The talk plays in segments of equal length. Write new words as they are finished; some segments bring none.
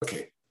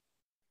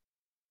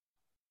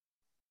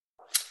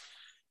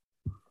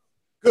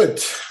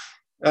Good.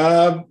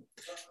 Um,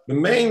 the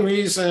main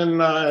reason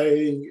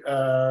I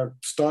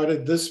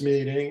started this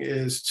meeting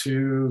is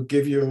to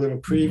give you a little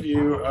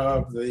preview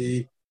of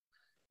the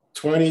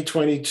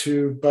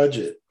 2022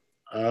 budget.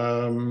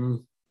 I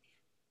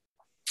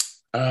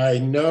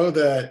know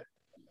that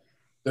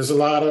there's a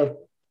lot of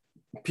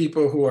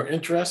people who are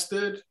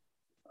interested.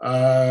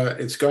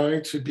 It's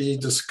going to be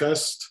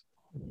discussed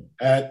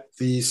at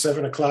the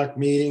 7 o'clock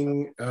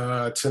meeting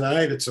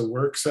tonight. It's a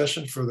work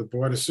session for the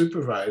Board of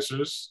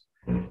Supervisors.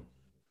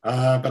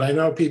 But I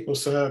know people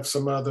have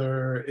some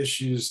other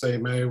issues they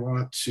may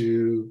want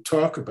to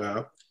talk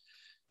about.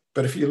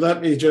 But if you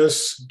let me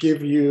just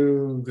give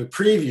you the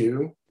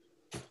preview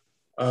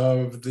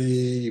of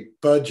the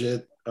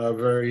budget, a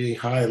very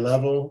high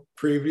level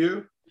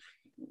preview,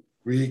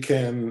 we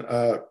can,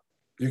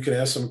 you can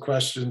ask some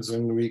questions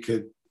and we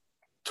could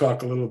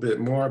talk a little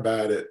bit more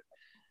about it.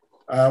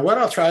 What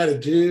I'll try to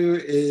do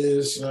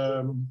is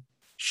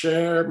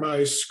share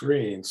my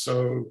screen.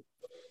 So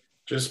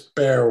just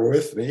bear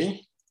with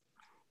me.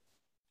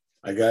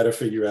 I got to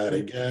figure out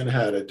again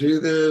how to do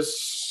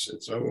this.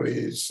 It's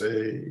always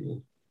a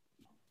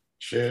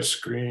share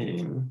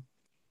screen.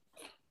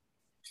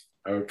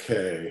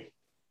 Okay.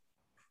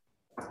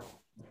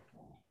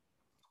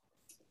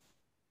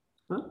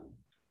 All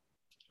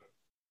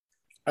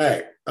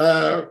right.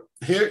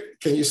 Here,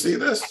 can you see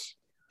this?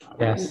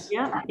 Yes.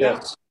 Yeah.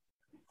 Yes.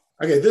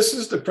 Okay, this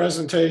is the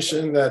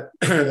presentation that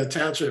the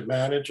township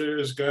manager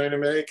is going to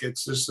make.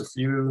 It's just a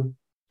few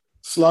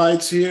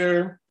slides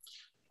here.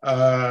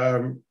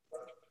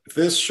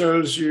 This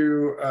shows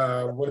you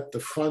what the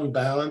fund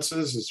balance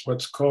is. It's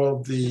what's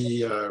called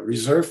the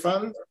reserve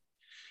fund.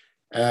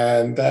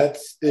 And that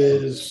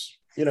is,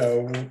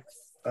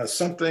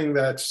 something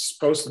that's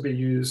supposed to be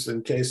used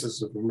in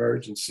cases of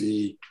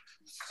emergency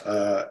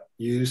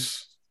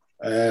use.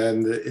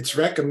 And it's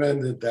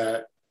recommended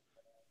that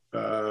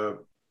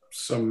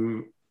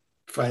some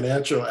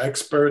financial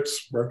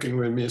experts working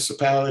with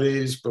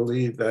municipalities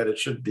believe that it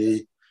should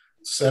be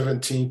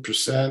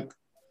 17%.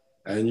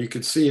 And you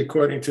can see,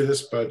 according to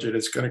this budget,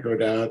 it's going to go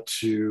down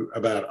to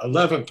about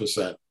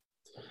 11%.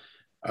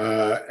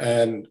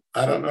 And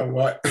I don't know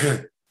what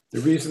the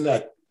reason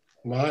that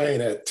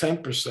mine at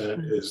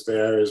 10% is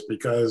there is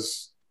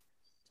because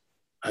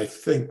I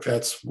think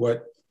that's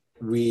what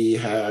we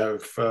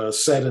have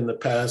said in the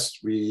past.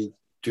 We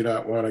do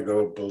not want to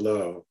go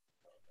below.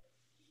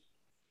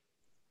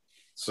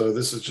 So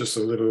this is just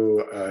a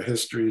little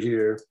history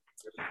here.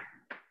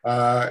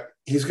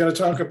 He's going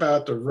to talk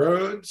about the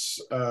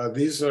roads.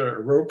 These are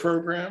a road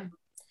program.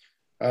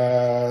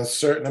 A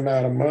certain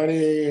amount of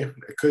money,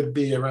 it could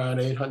be around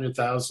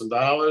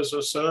 $800,000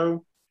 or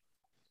so,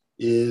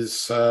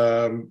 is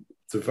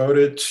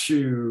devoted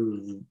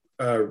to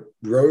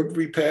road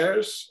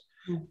repairs.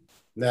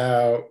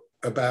 Now,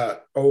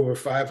 about over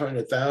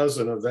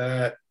 500,000 of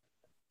that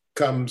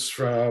comes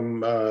from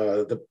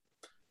the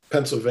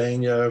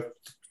Pennsylvania,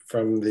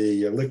 from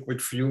the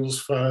Liquid Fuels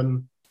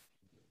Fund,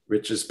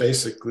 which is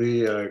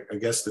basically, I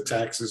guess, the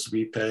taxes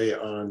we pay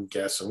on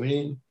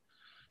gasoline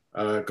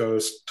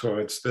goes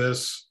towards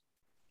this,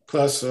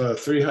 plus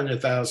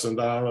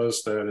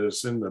 $300,000 that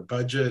is in the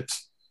budget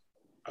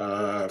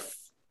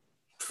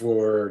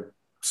for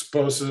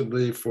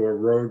supposedly for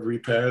road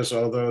repairs,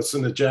 although it's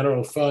in the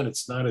general fund,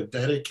 it's not a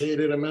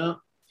dedicated amount.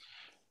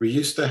 We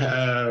used to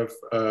have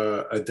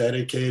a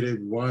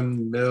dedicated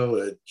 1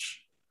 millage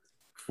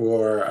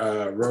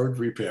for road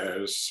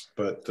repairs,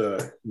 but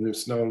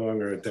it's no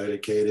longer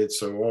dedicated,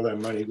 so all that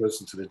money goes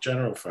into the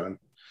general fund.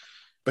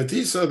 But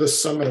these are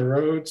some of the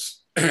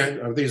roads,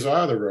 or these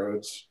are the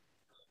roads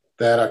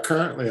that are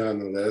currently on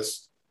the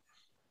list.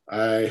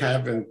 I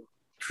haven't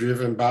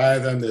driven by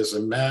them. There's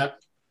a map,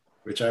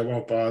 which I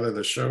won't bother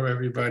to show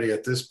everybody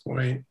at this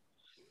point,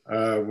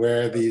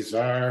 where these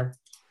are.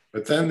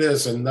 But then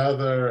there's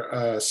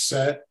another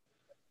set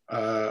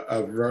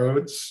of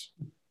roads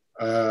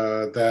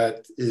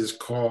that is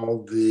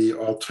called the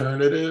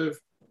alternative.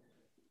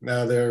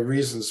 Now, there are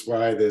reasons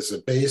why there's a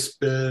base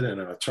bid and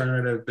an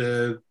alternative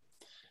bid.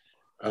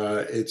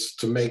 It's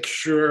to make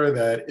sure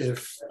that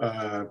if,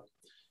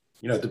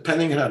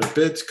 depending how the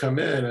bids come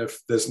in,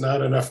 if there's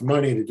not enough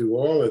money to do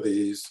all of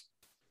these,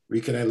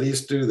 we can at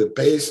least do the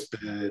base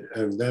bid,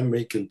 and then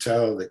we can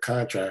tell the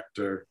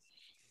contractor,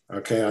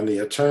 okay, on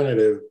the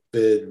alternative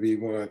bid, we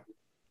want,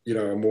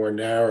 a more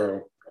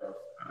narrow,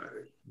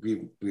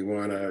 we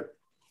want to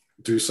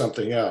do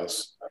something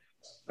else.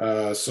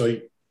 So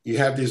you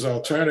have these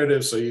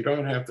alternatives, so you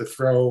don't have to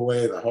throw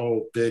away the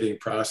whole bidding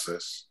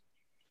process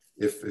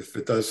if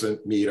it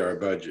doesn't meet our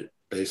budget,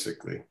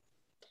 basically.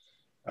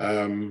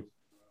 So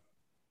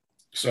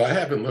I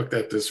haven't looked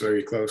at this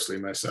very closely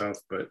myself,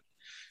 but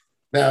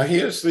now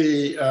here's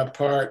the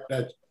part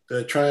that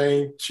they're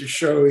trying to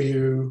show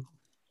you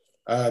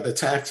the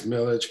tax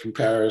millage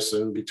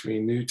comparison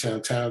between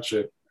Newtown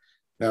Township.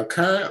 Now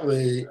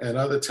currently, and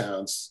other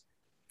towns,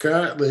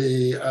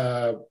 currently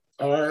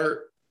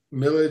our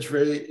millage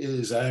rate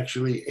is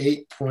actually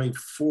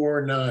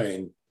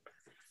 8.49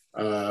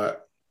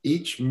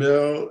 each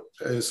mill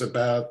is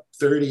about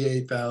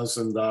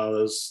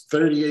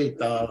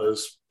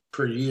 $38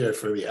 per year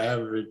for the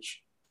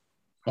average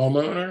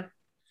homeowner.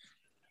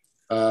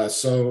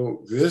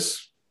 So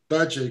this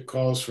budget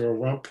calls for a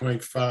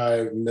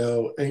 1.5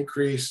 mil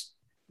increase,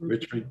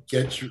 which would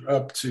get you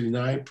up to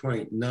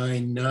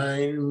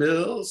 9.99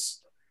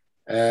 mils.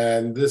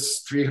 And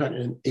this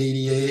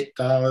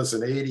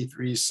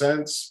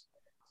 $388.83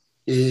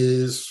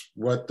 is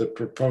what the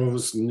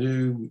proposed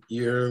new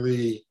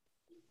yearly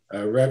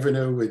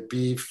revenue would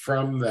be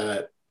from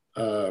that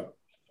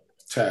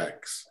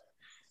tax.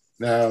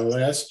 Now,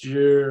 last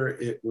year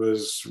it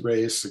was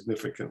raised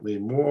significantly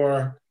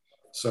more.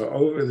 So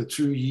over the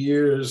 2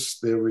 years,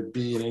 there would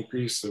be an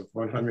increase of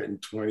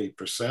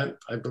 120%,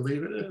 I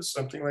believe it is,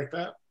 something like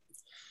that.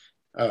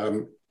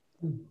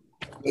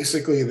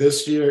 Basically,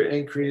 this year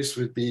increase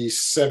would be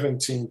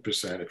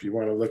 17%, if you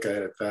want to look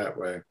at it that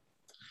way.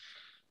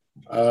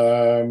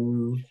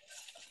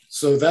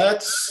 So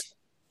that's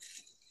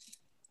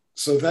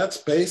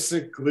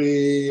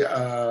basically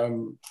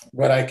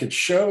what I could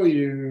show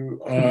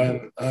you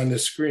on the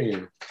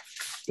screen.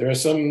 There are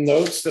some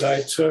notes that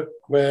I took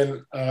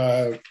when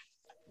I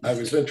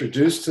was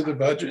introduced to the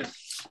budget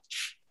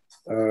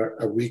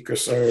a week or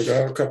so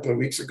ago, a couple of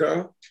weeks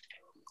ago,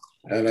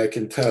 and I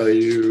can tell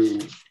you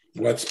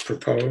what's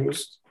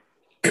proposed.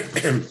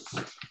 A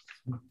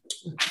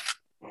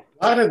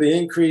lot of the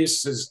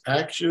increase is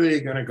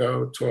actually going to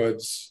go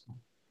towards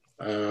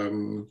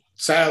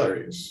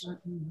salaries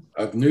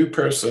of new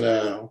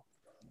personnel.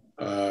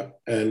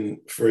 And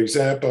for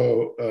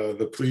example,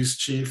 the police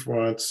chief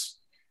wants,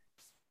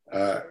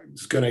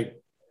 is going to,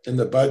 in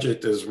the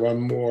budget, there's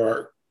one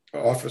more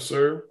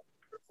officer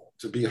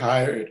to be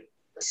hired.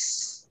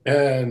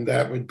 And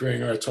that would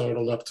bring our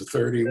total up to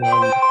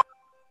 31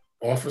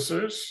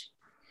 officers.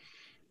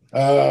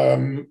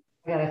 I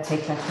gotta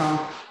take that phone.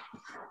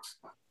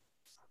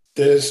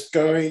 There's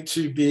going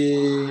to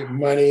be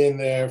money in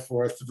there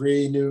for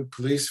 3 new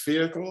police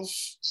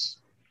vehicles,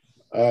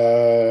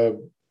 a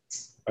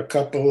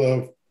couple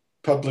of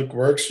public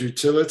works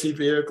utility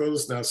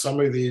vehicles. Now, some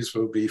of these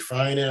will be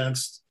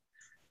financed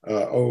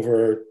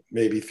over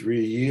maybe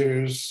 3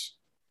 years.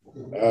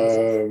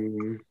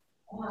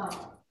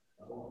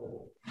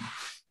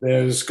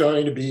 There's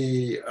going to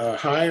be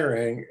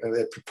hiring,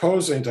 they're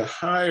proposing to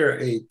hire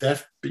a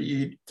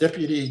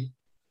deputy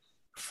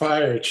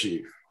fire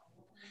chief.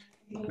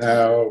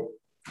 Now,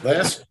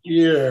 last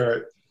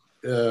year,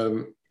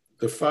 the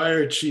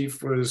fire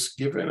chief was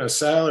given a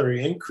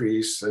salary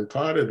increase, and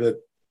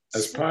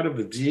as part of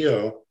the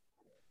deal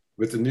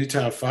with the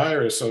Newtown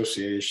Fire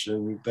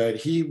Association, that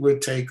he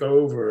would take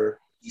over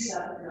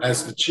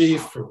as the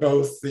chief for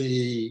both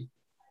the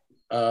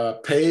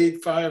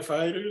paid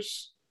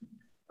firefighters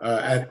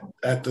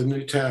at the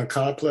Newtown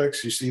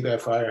complex. You see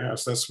that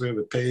firehouse, that's where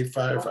the paid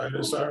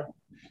firefighters are.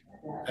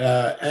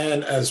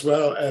 And as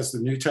well as the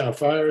Newtown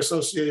Fire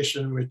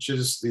Association, which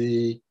is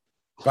the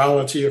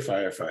volunteer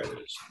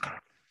firefighters.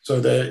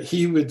 So that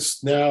he would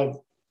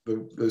now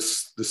the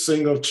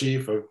single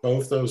chief of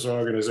both those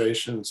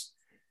organizations.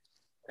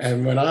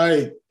 And when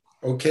I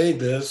okayed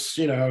this,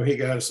 he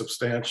got a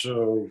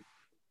substantial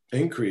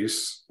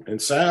increase in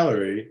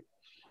salary,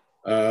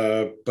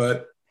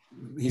 but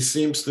he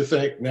seems to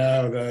think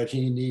now that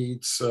he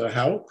needs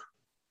help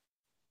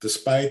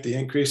despite the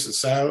increase in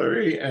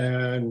salary,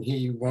 and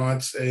he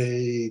wants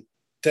a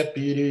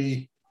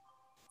deputy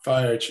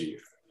fire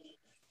chief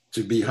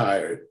to be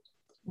hired.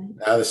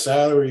 Now, the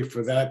salary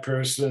for that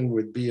person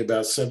would be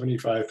about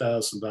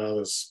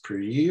 $75,000 per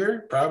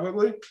year,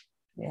 probably.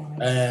 Yeah.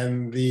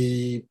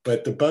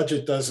 But the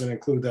budget doesn't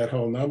include that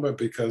whole number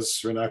because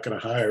we're not going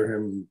to hire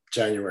him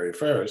January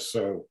 1st.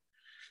 So,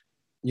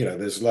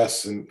 there's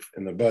less in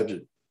the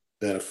budget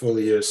than a full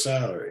year's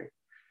salary.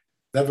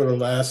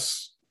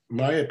 Nevertheless,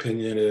 my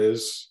opinion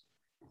is,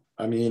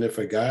 if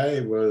a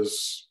guy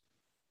was,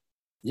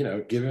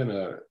 given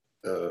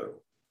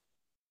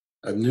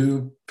a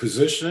new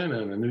position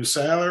and a new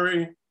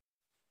salary,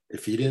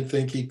 if he didn't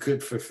think he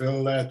could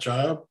fulfill that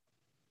job,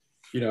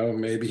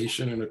 maybe he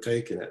shouldn't have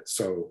taken it.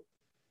 So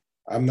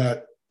I'm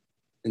not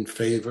in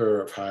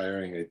favor of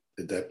hiring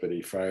a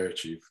deputy fire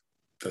chief.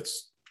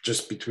 That's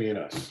just between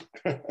us.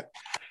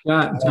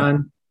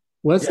 John,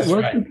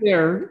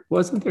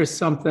 wasn't there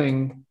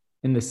something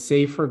in the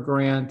SAFER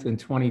grant in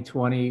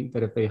 2020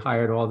 that if they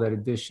hired all that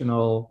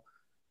additional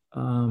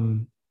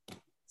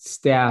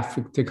staff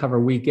to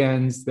cover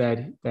weekends,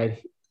 that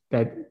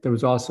there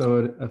was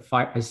also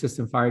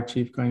assistant fire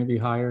chief going to be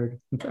hired?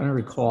 I'm trying to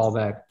recall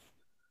that.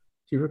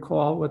 Do you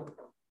recall if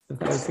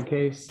that was the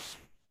case?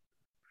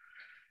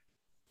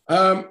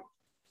 I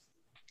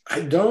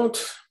don't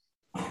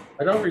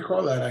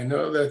recall that. I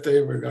know that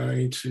they were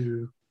going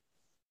to.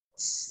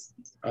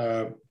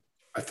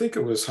 I think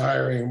it was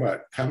hiring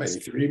how many?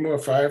 3 more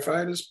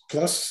firefighters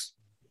plus?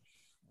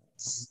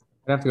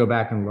 I'd have to go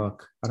back and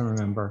look. I don't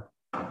remember.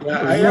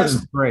 Yeah, more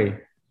than 3.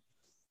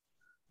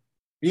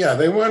 Yeah,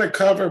 they want to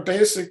cover,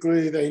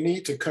 basically, they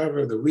need to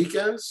cover the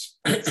weekends.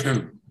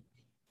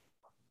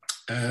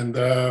 And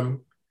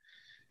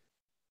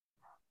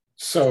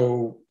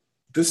So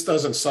this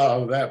doesn't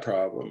solve that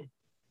problem,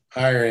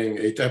 hiring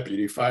a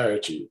deputy fire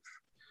chief.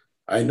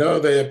 I know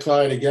they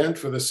applied again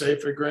for the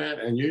SAFER grant,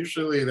 and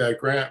usually that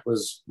grant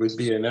would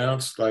be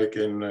announced like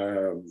in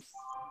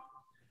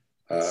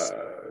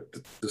the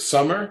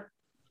summer.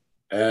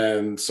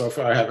 And so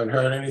far I haven't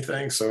heard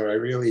anything. So I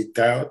really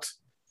doubt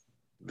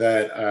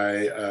that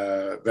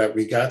that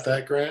we got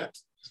that grant,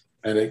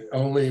 and it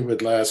only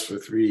would last for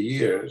 3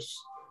 years.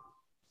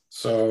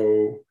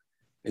 So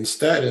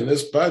instead, in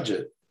this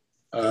budget,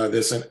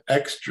 there's an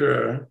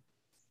extra,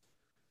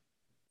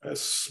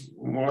 it's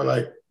more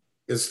like,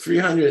 it's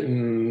 300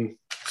 and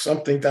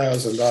something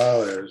thousand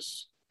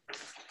dollars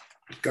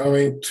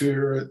going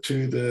to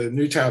the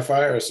Newtown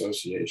Fire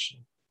Association.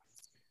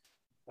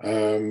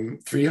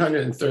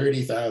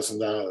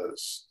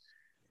 $330,000.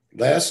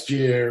 Last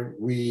year,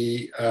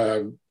 we,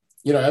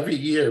 every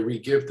year we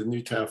give the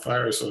Newtown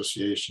Fire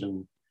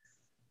Association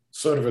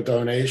sort of a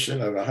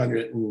donation of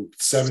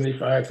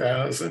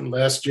 175,000.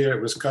 Last year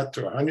it was cut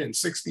to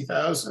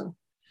 160,000.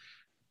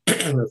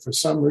 For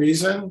some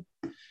reason,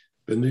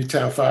 the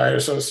Newtown Fire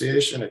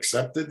Association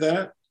accepted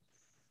that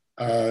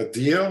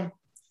deal,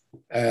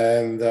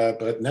 and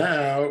but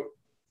now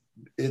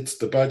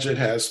the budget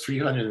has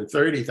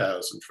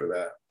 330,000 for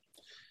that.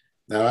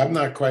 Now I'm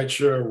not quite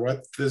sure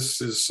what this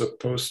is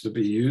supposed to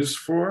be used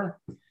for.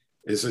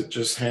 Is it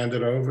just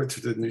handed over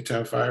to the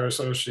Newtown Fire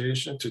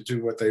Association to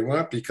do what they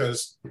want?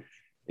 Because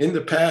in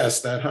the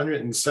past, that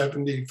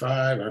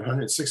 175,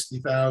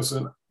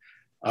 160,000,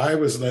 I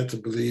was led to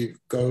believe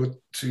go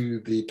to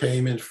the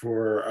payment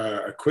for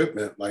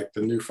equipment like the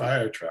new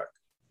fire truck.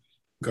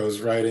 Goes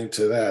right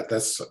into that.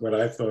 That's what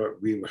I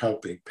thought we were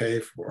helping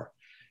pay for.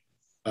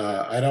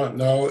 I don't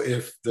know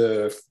if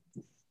the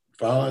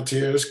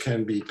volunteers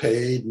can be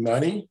paid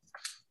money.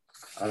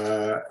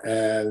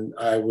 And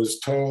I was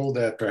told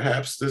that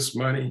perhaps this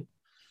money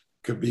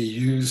could be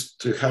used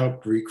to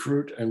help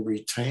recruit and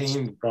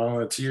retain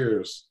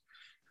volunteers.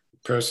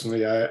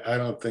 Personally, I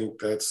don't think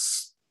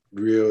that's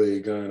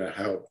really going to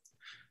help.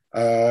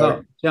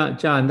 Well,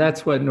 John,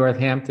 that's what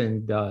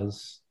Northampton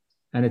does.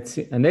 And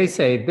they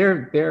say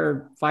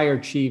their fire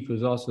chief,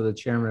 who's also the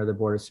chairman of the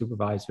Board of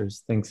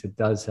Supervisors, thinks it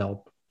does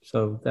help.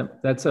 So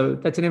that's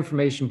an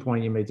information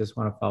point you may just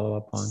want to follow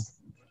up on.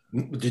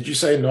 Did you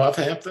say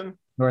Northampton?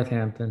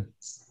 Northampton.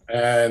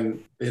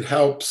 And it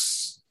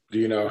helps. Do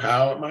you know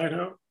how it might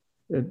help?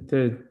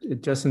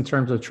 It just in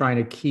terms of trying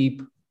to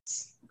keep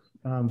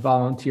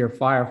volunteer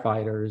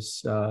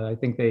firefighters. I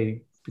think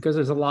because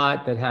there's a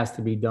lot that has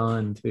to be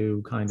done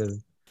to kind of,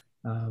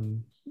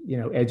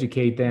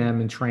 educate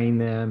them and train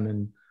them.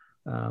 And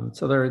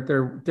so there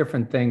are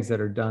different things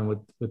that are done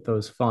with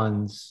those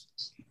funds.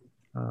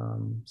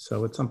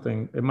 So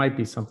it might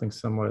be something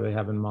similar they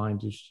have in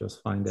mind. You should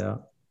just find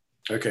out.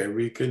 Okay,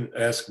 we can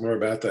ask more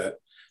about that.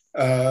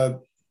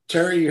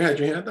 Terry, you had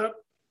your hand up?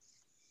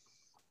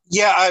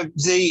 Yeah,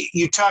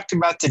 you talked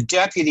about the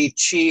deputy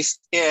chief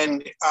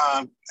and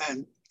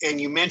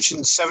you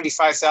mentioned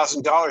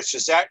 $75,000.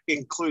 Does that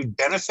include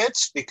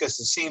benefits? Because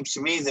it seems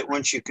to me that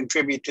once you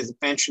contribute to the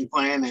pension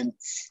plan and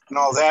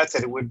all that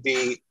it would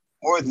be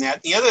more than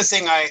that. The other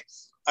thing I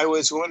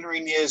was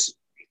wondering is,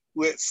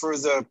 for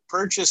the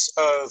purchase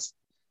of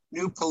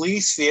new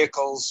police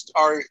vehicles,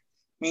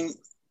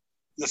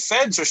 the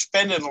feds are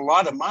spending a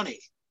lot of money.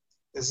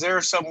 Is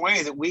there some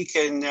way that we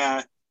can,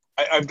 I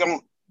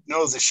don't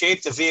know the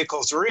shape the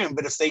vehicles are in,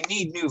 but if they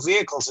need new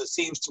vehicles, it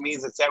seems to me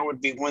that would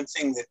be one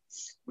thing that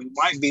we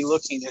might be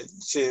looking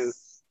to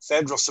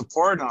federal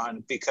support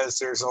on, because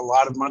there's a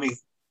lot of money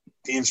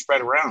being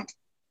spread around.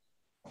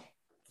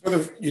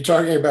 You're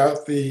talking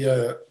about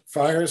the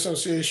fire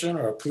association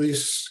or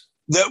police?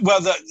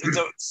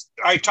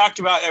 I talked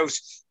about,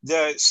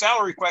 the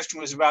salary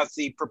question was about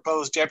the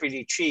proposed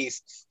deputy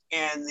chief,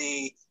 and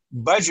the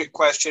budget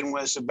question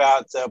was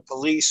about the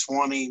police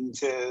wanting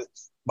to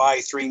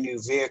buy 3 new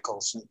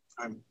vehicles.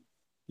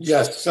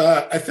 Yes,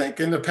 I think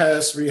in the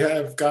past we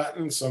have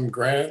gotten some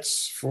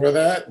grants for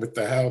that with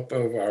the help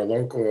of our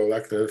local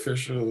elected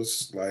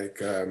officials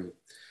like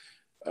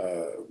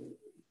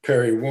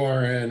Perry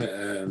Warren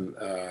and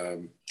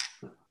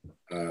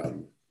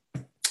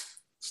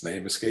his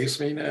name escapes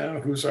me now.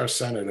 Who's our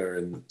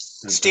senator?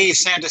 Steve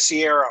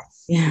Santaciero.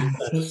 Yeah.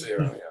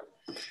 Santaciero, yeah.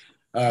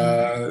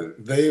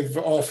 They've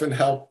often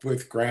helped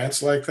with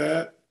grants like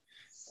that.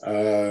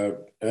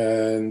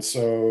 And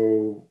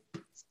so,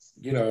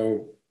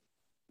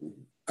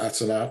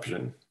 that's an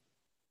option.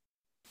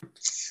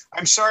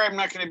 I'm sorry I'm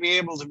not going to be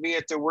able to be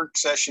at the work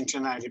session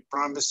tonight. It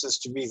promises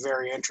to be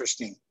very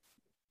interesting.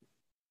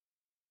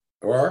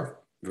 Or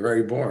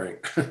very boring.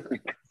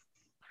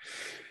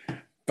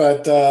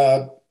 But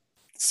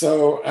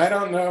so I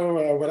don't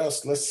know what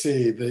else. Let's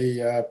see.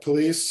 The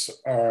police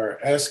are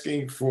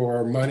asking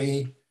for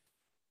money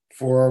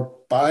for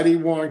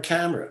body-worn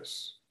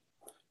cameras,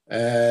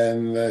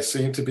 and they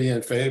seem to be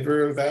in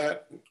favor of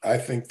that. I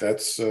think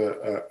that's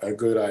a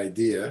good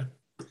idea.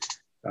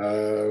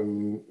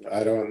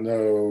 I don't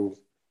know.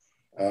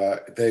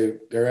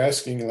 They're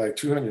asking like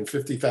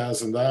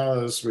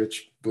 $250,000,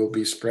 which will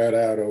be spread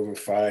out over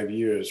 5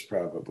 years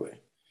probably.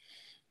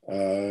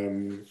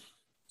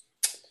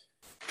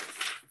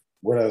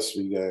 What else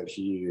we got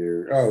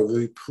here? Oh,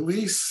 the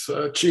police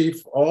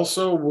chief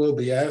also will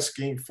be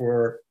asking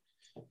for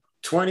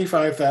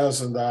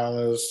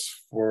 $25,000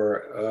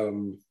 for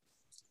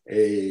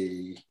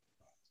a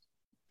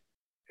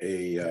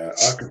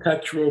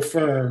architectural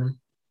firm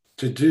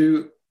to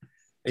do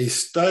a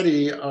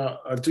study,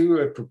 do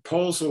a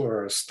proposal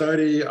or a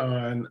study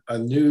on a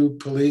new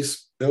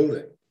police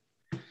building.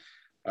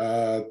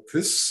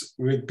 This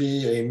would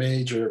be a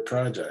major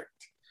project.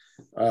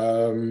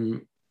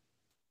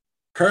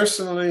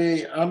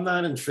 Personally, I'm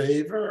not in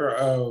favor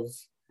of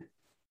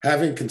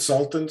having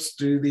consultants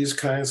do these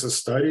kinds of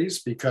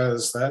studies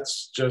because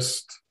that's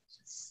just,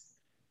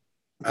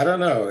 I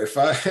don't know,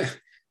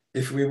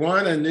 if we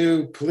want a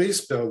new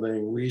police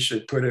building, we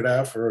should put it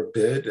out for a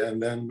bid and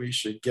then we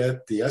should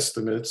get the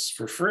estimates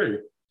for free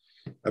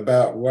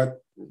about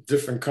what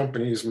different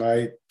companies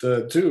might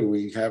do.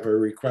 We have a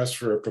request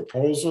for a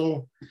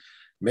proposal.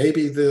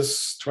 Maybe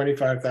this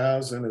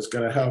 $25,000 is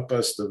going to help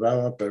us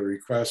develop a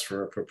request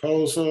for a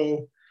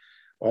proposal,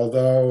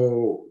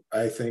 although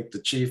I think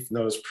the chief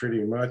knows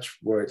pretty much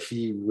what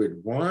he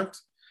would want.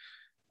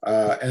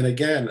 And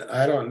again,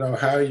 I don't know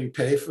how you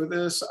pay for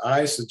this.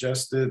 I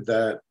suggested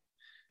that,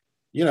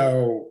 you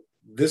know,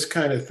 this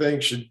kind of thing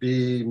should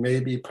be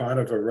maybe part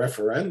of a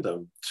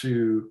referendum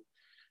to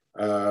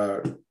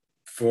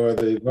for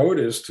the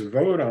voters to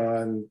vote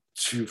on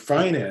to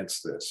finance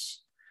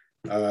this,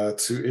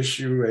 to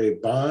issue a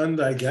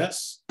bond, I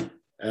guess,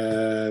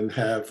 and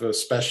have a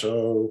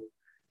special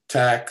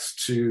tax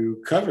to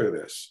cover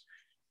this.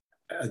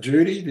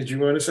 Judy, did you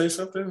want to say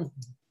something?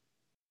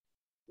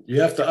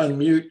 You have to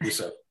unmute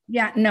yourself.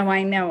 Yeah, no,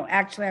 I know.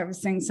 Actually, I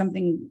was saying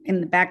something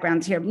in the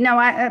background here.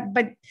 No,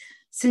 but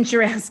since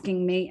you're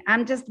asking me,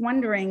 I'm just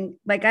wondering,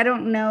 like, I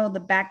don't know the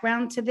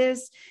background to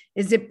this.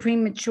 Is it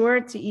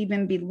premature to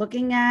even be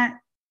looking at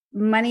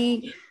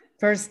money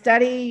for a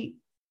study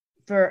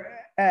for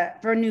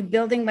a new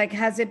building? Like,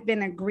 has it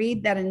been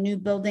agreed that a new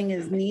building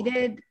is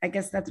needed? I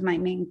guess that's my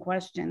main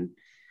question.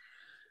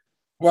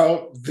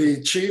 Well,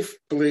 the chief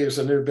believes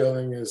a new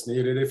building is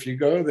needed. If you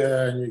go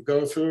there and you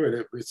go through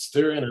it,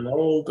 they're in an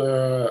old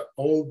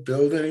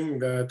building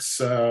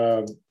that's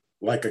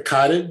like a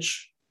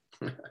cottage.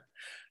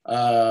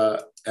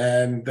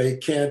 And they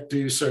can't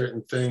do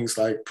certain things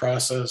like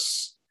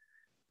process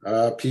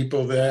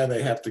people there.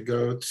 They have to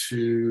go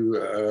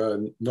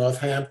to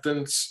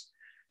Northampton's,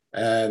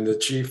 and the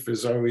chief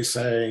is always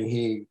saying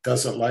he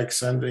doesn't like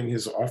sending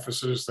his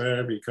officers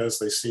there because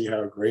they see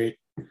how great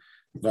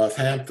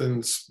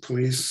Northampton's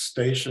police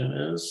station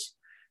is,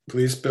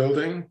 police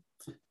building,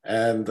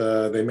 and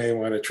they may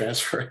want to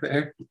transfer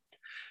there.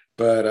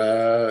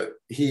 But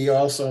he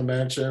also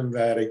mentioned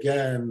that,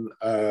 again,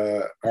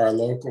 our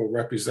local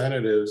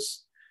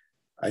representatives,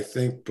 I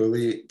think,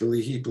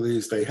 he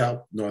believes they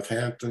helped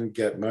Northampton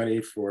get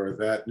money for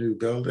that new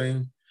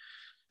building.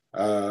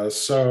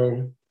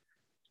 So,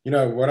 you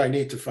know, what I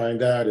need to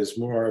find out is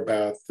more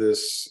about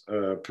this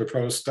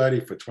proposed study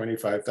for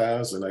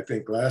 $25,000. I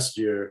think last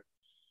year,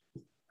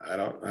 I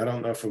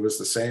don't know if it was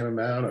the same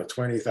amount or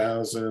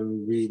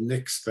 20,000. We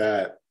nixed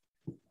that,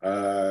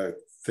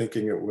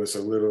 thinking it was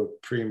a little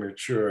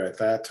premature at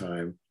that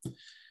time.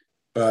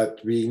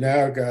 But we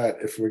now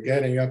got, if we're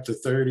getting up to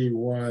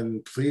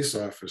 31 police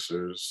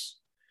officers,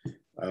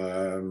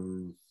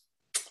 you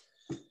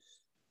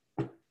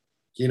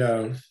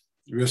know,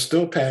 we're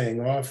still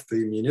paying off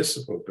the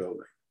municipal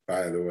building,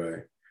 by the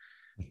way.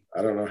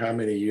 I don't know how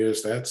many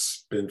years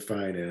that's been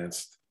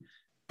financed,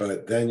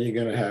 but then you're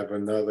going to have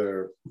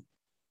another,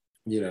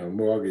 you know,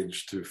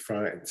 mortgage to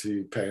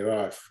pay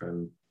off.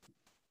 And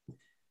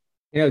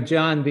you know,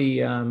 John,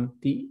 the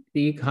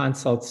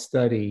e-consult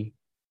study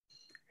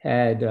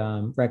had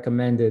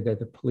recommended that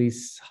the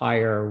police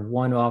hire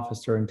one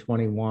officer in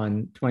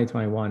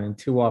 2021 and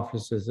two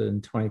officers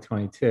in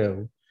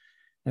 2022.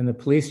 And the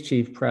police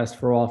chief pressed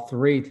for all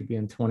three to be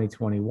in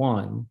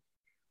 2021.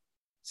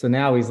 So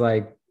now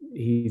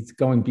he's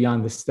going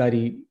beyond the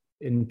study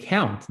in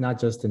count, not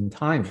just in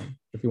timing.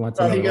 If he wants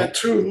to. Well, he got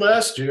two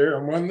last year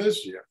and one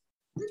this year.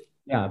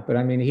 Yeah, but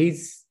I mean,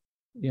 he's,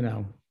 you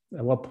know,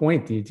 at what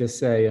point do you just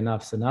say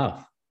enough's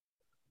enough?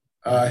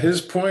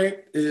 His point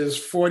is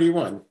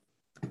 41.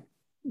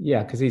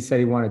 Yeah, because he said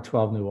he wanted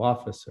 12 new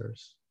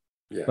officers.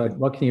 Yeah. But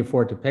what can you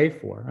afford to pay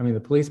for? I mean,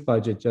 the police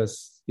budget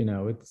just, you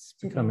know, it's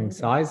becoming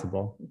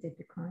sizable. Did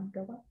the crime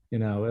go up? You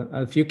know,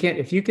 if you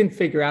can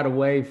figure out a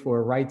way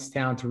for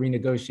Wrightstown to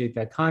renegotiate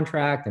that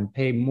contract and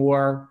pay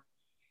more,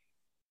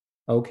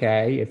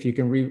 okay. If you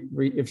can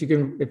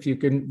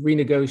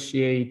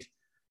renegotiate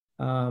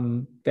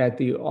that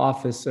the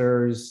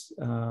officers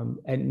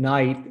at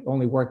night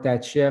only work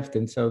that shift,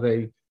 and so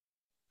they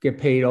get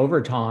paid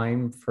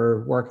overtime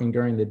for working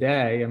during the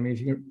day. I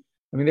mean,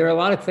 there are a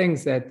lot of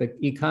things that the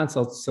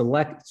e-consult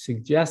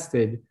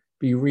suggested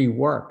be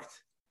reworked.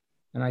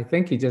 And I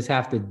think you just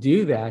have to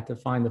do that to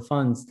find the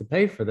funds to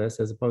pay for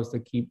this, as opposed to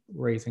keep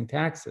raising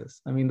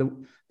taxes. I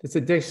mean, this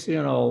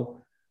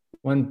additional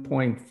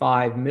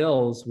 1.5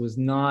 mils was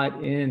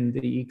not in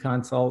the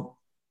eConsult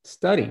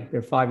study,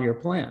 their 5-year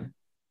plan.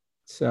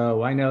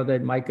 So I know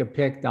that Micah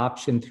picked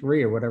option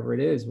 3 or whatever it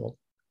is. Well,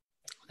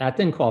 that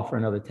didn't call for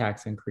another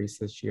tax increase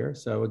this year.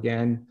 So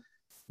again,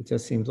 it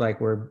just seems like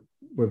we're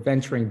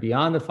venturing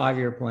beyond the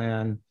 5-year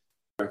plan.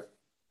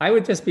 I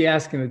would just be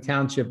asking the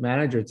township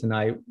manager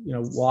tonight,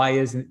 why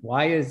is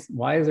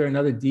there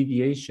another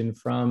deviation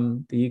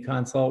from the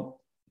eConsult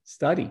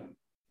study?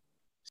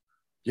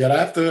 Yeah, I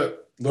have to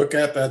look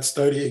at that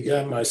study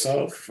again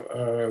myself,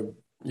 and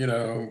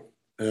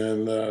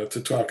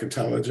to talk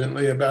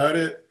intelligently about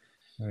it.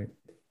 Right.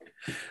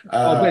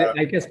 But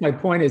I guess my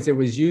point is it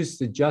was used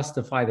to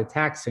justify the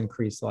tax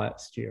increase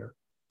last year.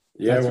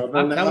 Yeah,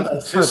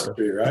 that's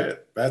history, right?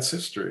 That's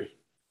history.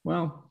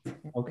 Well,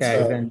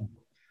 okay, then,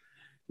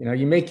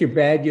 you make your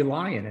bed, you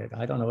lie in it.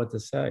 I don't know what to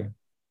say.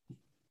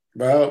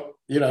 Well,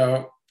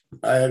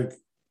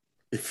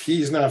 if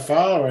he's not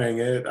following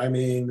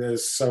it,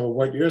 so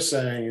what you're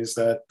saying is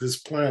that this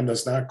plan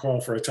does not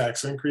call for a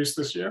tax increase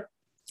this year?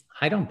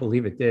 I don't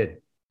believe it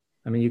did.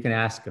 You can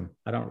ask him.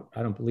 I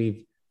don't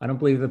believe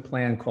the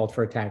plan called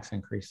for a tax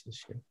increase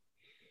this year.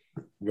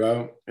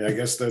 Well, I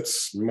guess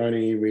that's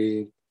money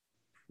we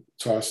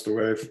tossed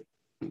away,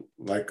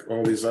 like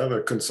all these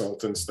other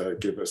consultants that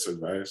give us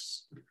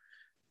advice.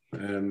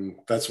 And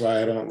that's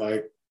why I don't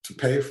like to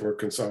pay for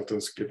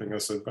consultants giving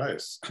us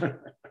advice.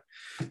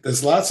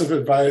 There's lots of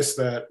advice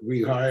that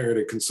we hired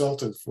a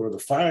consultant for the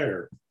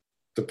fire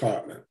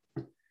department.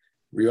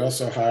 We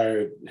also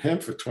hired him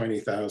for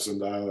 $20,000.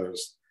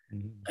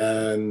 Mm-hmm.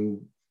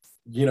 And,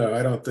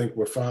 I don't think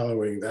we're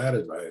following that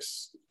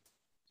advice.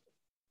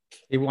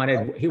 He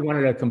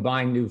wanted a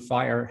combined new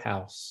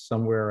firehouse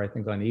somewhere, I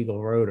think on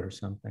Eagle Road or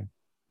something.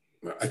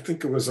 I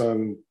think it was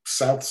on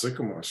South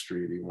Sycamore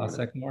Street. South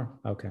Sycamore?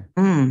 Okay.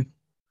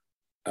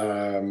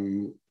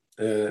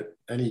 In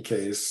any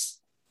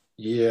case,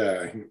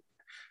 yeah.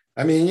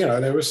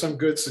 There were some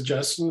good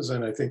suggestions,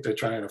 and I think they're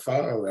trying to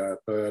follow that.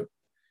 But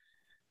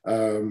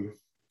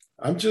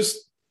I'm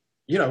just,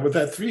 with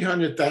that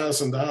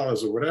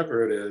 $300,000 or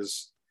whatever it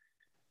is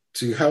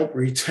to help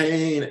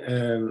retain,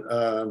 and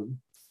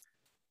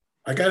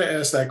I got to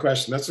ask that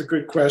question. That's a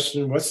good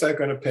question. What's that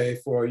going to pay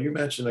for? You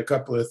mentioned a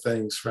couple of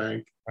things,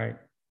 Frank. Right.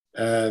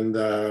 And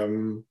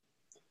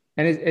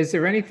is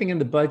there anything in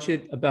the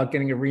budget about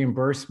getting a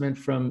reimbursement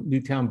from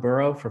Newtown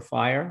Borough for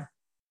fire?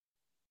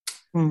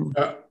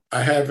 I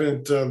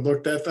haven't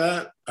looked at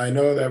that. I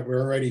know that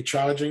we're already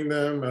charging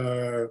them.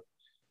 We're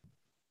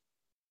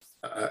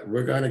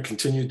going to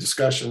continue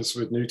discussions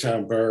with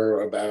Newtown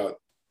Borough about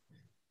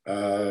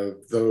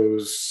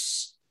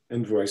those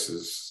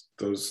invoices,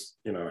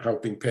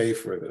 helping pay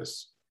for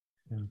this.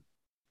 Yeah.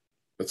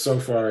 But so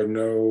far,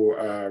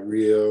 no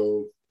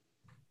real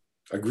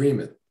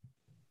agreement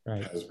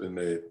has been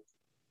made.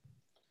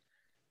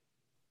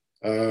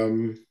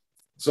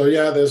 So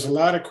yeah, there's a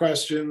lot of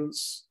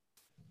questions.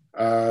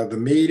 The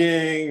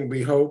meeting,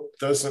 we hope,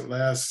 doesn't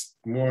last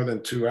more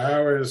than 2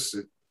 hours.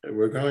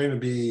 We're going to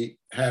be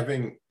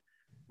having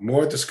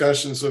more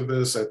discussions of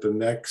this at the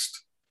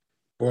next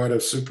Board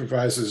of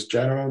Supervisors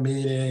General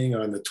Meeting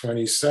on the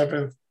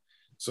 27th.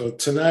 So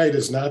tonight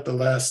is not the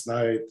last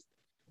night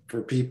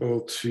for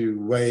people to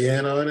weigh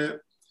in on it.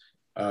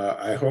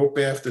 I hope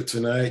after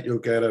tonight you'll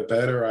get a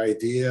better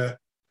idea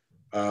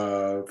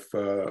of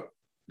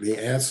the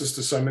answers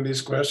to some of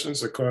these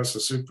questions. Of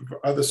course,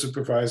 other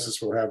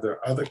supervisors will have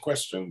their other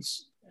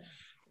questions,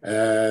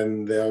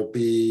 and there'll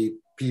be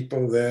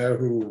people there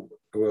who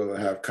will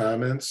have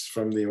comments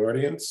from the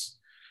audience.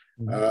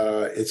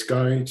 It's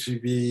going to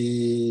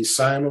be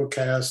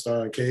simulcast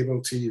on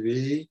cable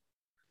TV,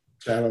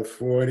 channel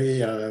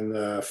 40 on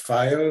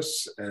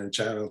Fios, and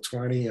channel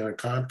 20 on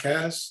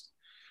Comcast.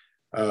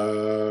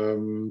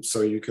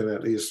 So you can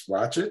at least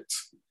watch it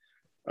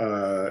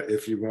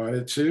if you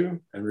wanted to,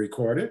 and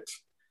record it.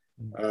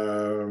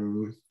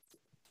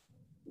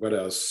 What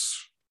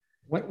else?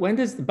 When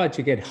does the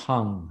budget get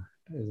hung?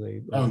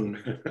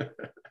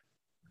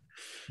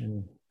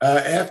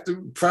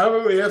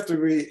 Probably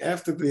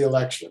after the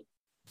election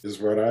is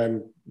what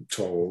I'm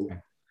told.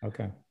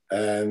 Okay.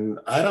 And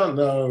I don't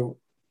know.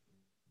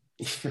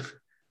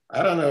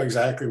 I don't know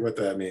exactly what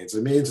that means.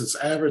 It means it's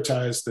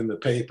advertised in the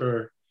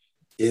paper.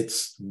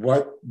 It's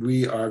what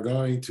we are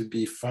going to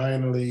be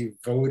finally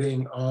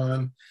voting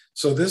on.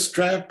 So this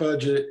draft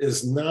budget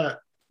is not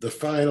the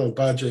final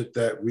budget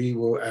that we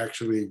will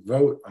actually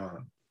vote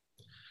on.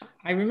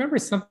 I remember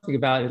something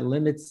about it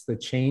limits the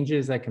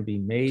changes that can be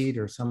made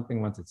or something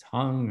once it's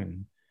hung,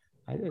 and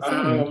I don't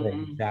remember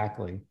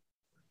exactly.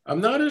 I'm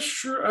not as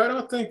sure. I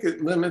don't think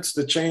it limits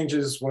the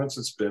changes once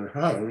it's been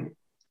hung.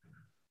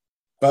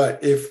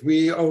 But if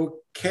we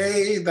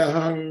okay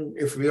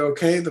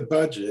the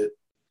budget,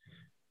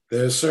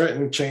 there's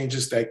certain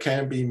changes that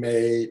can be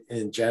made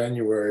in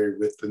January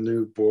with the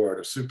new Board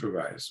of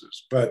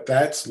Supervisors, but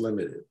that's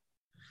limited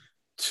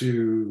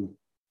to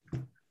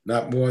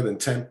not more than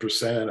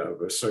 10%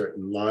 of a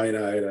certain line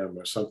item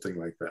or something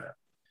like that.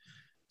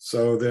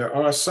 So there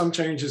are some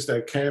changes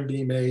that can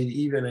be made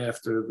even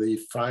after the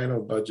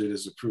final budget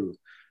is approved.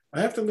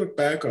 I have to look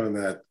back on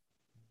that.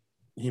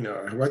 You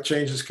know, what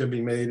changes can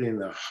be made in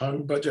the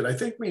hung budget. I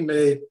think we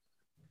made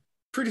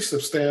pretty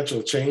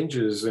substantial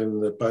changes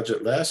in the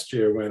budget last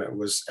year when it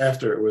was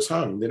after it was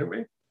hung, didn't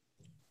we?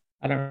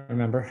 I don't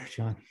remember,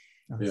 John.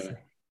 Yeah.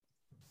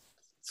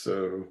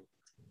 So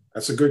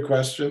that's a good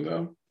question,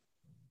 though,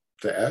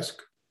 to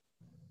ask.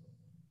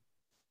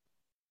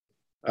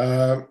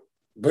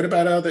 What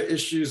about other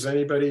issues?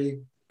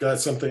 Anybody got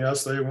something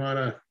else they want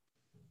to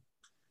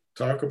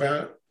talk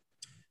about?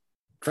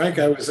 Frank,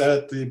 I was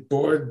at the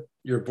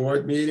your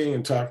board meeting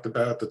and talked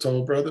about the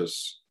Toll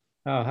Brothers.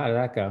 Oh, how did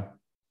that go?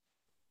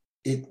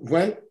 It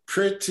went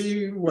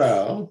pretty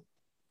well.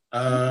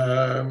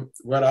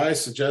 What I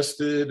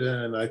suggested,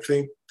 and I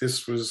think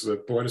this was the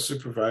Board of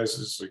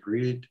Supervisors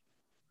agreed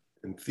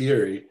in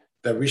theory,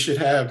 that we should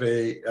have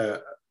a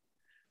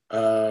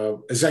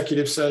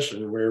executive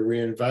session where we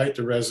invite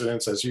the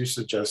residents, as you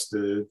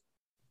suggested,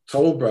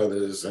 Toll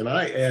Brothers, and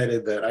I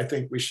added that I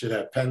think we should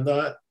have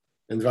PennDOT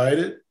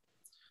invited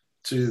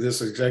to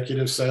this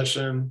executive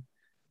session,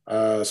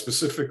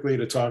 specifically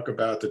to talk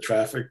about the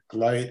traffic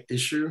light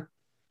issue.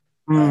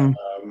 And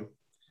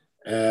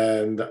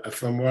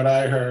from what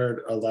I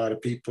heard, a lot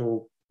of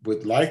people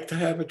would like to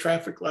have a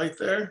traffic light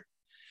there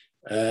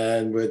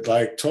and would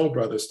like Toll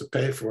Brothers to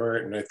pay for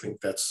it. And I think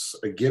that's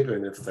a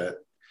given if that.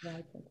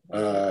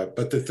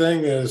 But the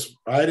thing is,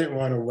 I didn't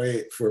want to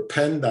wait for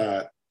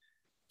PennDOT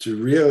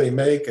to really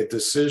make a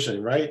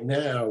decision. Right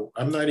now,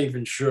 I'm not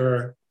even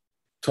sure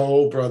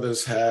Toll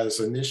Brothers has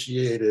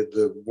initiated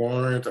the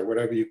warrant or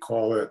whatever you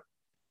call it,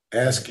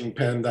 asking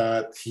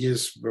PennDOT,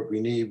 here's what we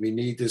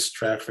need this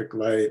traffic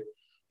light,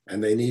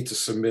 and they need to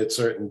submit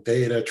certain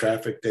data,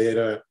 traffic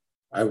data.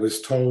 I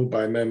was told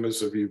by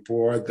members of your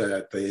board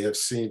that they have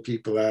seen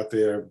people out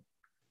there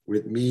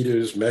with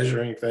meters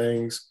measuring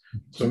things.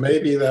 So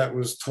maybe that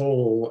was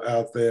Toll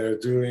out there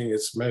doing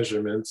its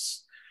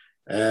measurements,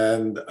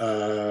 and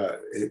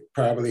it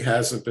probably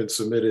hasn't been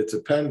submitted to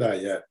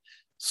PennDOT yet.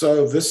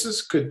 So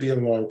this could be a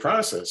long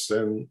process,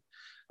 and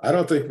I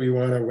don't think we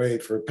want to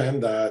wait for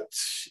PennDOT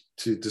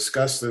to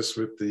discuss this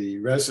with the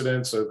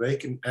residents so they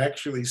can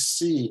actually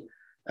see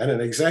at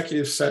an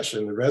executive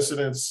session, the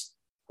residents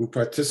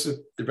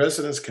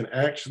can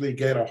actually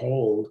get a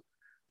hold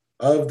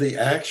of the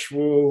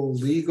actual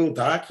legal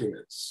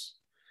documents,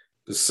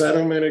 the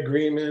settlement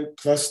agreement,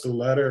 plus the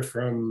letter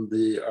from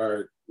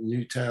our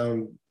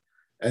Newtown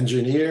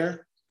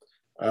engineer,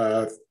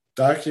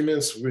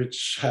 documents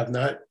which have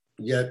not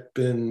yet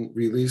been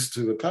released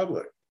to the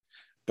public.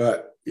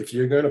 But if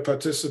you're going to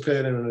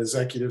participate in an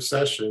executive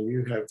session,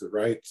 you have the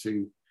right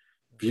to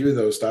view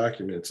those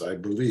documents, I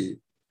believe.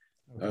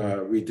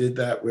 Okay. We did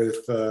that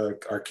with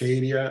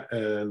Arcadia,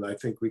 and I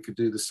think we could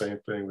do the same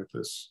thing with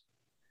this.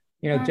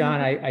 You know, John,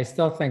 I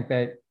still think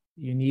that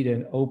you need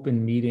an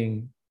open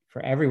meeting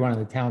for everyone in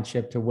the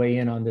township to weigh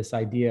in on this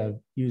idea of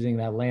using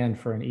that land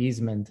for an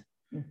easement,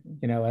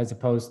 you know, as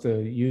opposed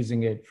to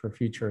using it for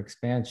future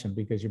expansion,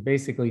 because you're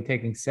basically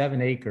taking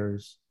 7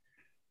 acres,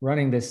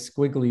 running this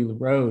squiggly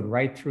road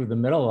right through the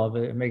middle of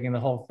it and making the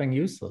whole thing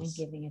useless.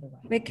 And giving it away.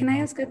 Wait, can I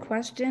ask a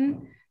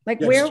question?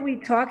 Like, yes. Where are we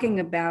talking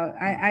about?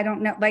 I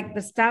don't know, like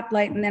the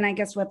stoplight, and then I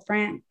guess what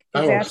Frank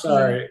is asking.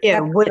 Sorry.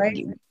 Yeah, what,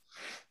 right?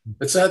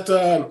 It's at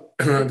the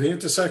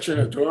intersection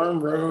of Durham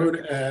Road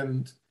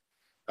and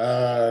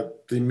the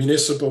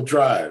Municipal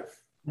Drive.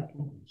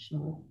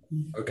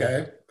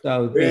 Okay.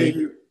 So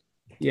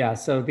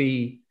so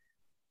the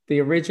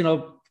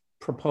original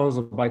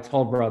proposal by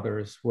Toll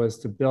Brothers was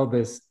to build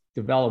this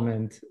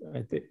development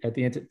at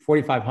the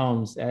 45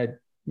 homes at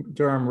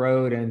Durham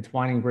Road and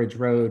Twining Bridge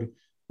Road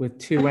with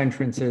 2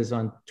 entrances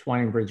on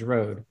Twining Bridge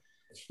Road.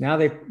 Now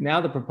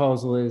the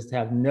proposal is to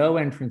have no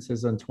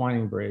entrances on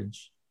Twining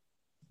Bridge,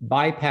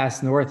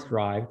 bypass North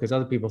Drive, because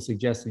other people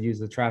suggested use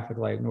the traffic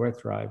light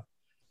North Drive,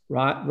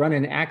 run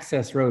an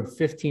access road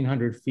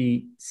 1,500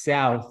 feet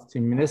south to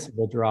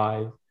Municipal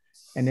Drive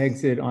and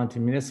exit onto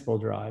Municipal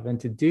Drive. And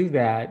to do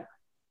that,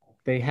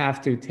 they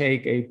have to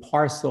take a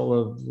parcel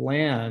of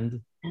land,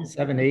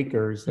 7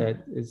 acres, that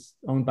is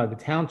owned by the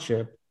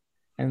township,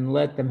 and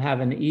let them have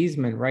an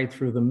easement right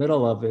through the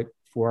middle of it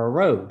for a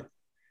road.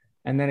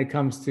 And then it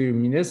comes to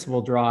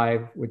Municipal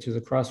Drive, which is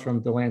across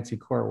from Delancey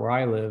Court where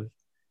I live,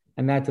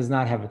 and that does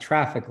not have a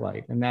traffic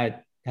light. And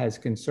that has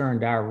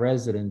concerned our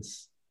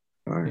residents.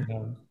 Sure. You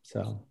know,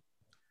 so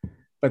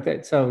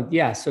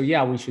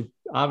we should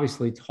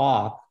obviously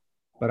talk,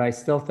 but I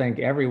still think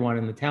everyone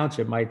in the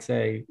township might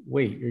say,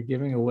 wait, you're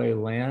giving away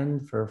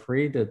land for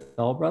free to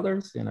Toll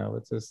Brothers? You know,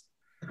 it's just,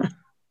 you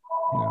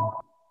know,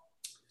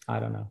 I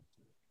don't know.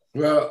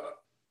 Well,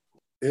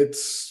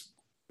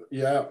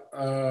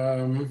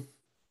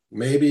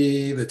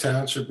 maybe the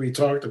township we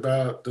talked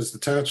about, does the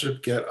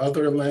township get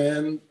other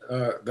land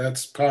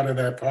that's part of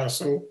that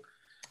parcel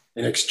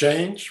in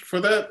exchange for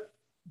that?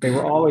 They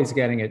were always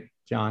getting it,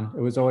 John.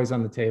 It was always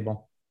on the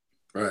table.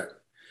 Right.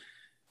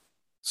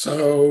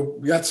 So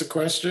that's a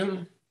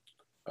question.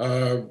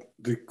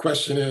 The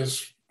question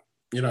is,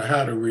 you know,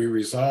 how do we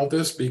resolve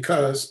this?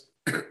 Because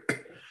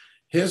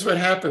here's what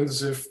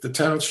happens if the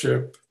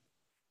township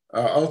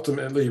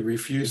ultimately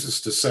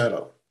refuses to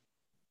settle.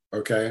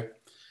 Okay.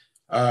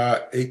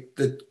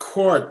 The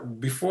court,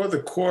 before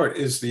the court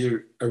is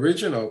the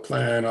original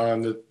plan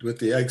with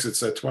the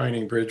exits at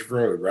Twining Bridge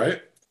Road,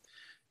 right?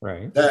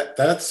 Right.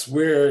 That's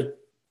where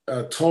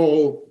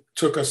Toll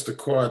took us to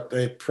court.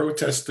 They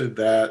protested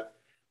that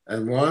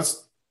and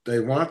they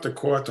want the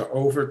court to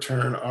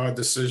overturn our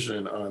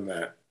decision on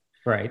that.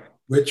 Right.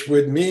 Which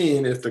would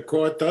mean if the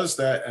court does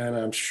that, and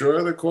I'm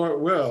sure the court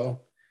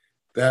will,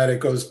 that it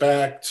goes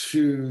back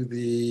to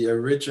the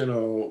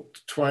original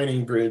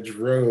Twining Bridge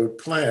Road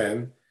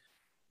plan,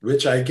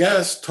 which I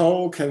guess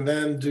Toll can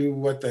then do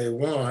what they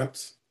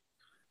want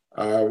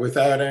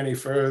without any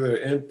further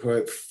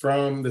input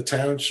from the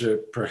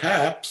township.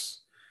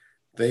 Perhaps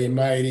they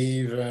might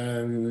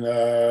even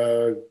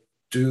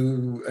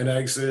do an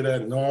exit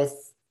at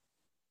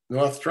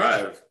North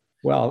Drive.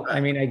 Well, I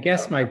mean, I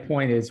guess my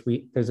point is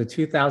there's a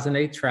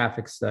 2008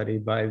 traffic study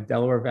by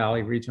Delaware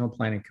Valley Regional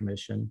Planning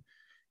Commission,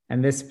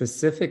 and this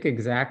specific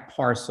exact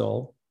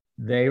parcel,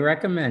 they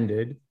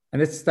recommended,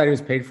 and this study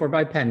was paid for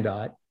by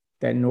PennDOT,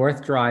 that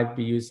North Drive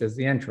be used as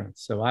the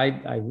entrance. So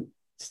I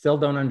still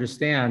don't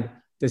understand,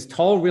 does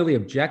Toll really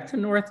object to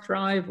North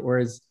Drive, or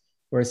is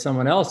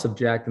someone else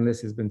object, and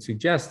this has been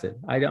suggested?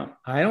 I don't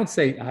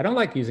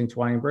like using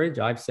Twining Bridge.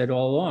 I've said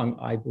all along,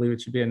 I believe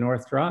it should be a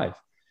North Drive.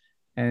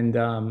 And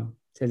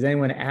has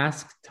anyone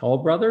asked Toll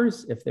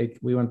Brothers if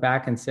we went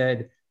back and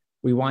said,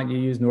 we want you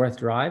to use North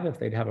Drive, if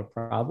they'd have a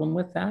problem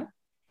with that?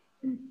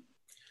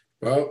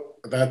 Well,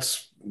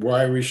 that's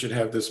why we should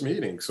have this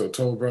meeting, so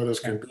Toll Brothers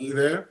can be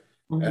there,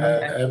 and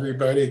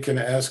everybody can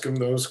ask them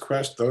those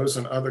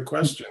and other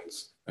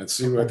questions and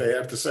see what they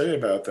have to say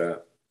about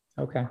that.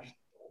 Okay.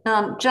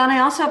 John, I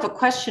also have a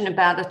question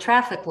about a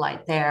traffic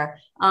light there.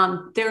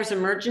 There's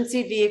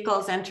emergency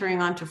vehicles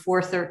entering onto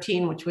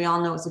 413, which we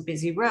all know is a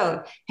busy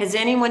road. Has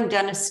anyone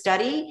done a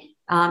study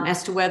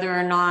as to whether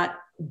or not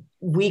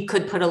we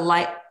could put a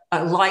light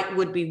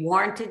would be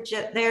warranted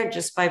there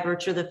just by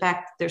virtue of the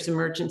fact that there's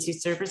emergency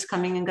service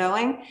coming and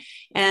going?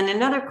 And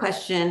another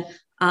question,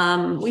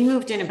 we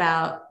moved in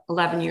about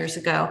 11 years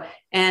ago,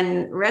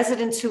 and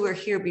residents who were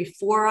here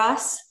before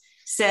us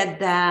said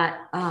that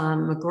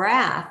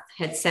McGrath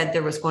had said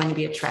there was going to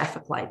be a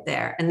traffic light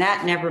there, and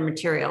that never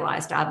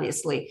materialized,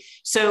 obviously.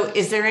 So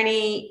is there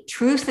any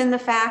truth in the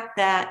fact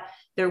that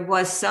there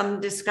was some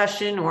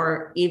discussion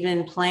or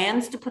even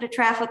plans to put a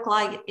traffic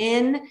light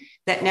in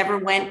that never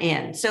went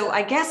in? So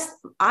I guess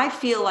I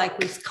feel like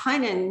we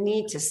kind of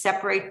need to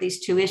separate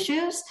these two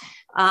issues.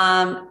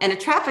 And a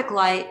traffic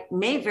light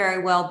may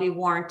very well be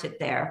warranted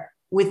there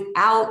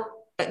without,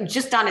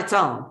 just on its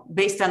own,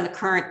 based on the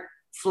current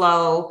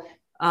flow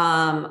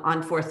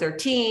on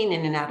 413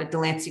 in and out of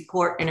Delancey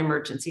Court and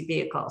emergency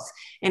vehicles.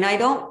 And I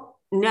don't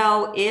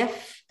know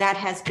if that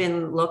has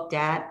been looked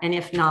at, and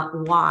if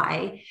not,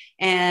 why?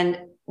 And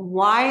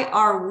why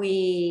are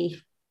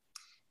we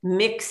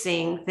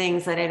mixing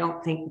things that I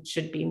don't think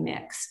should be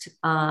mixed?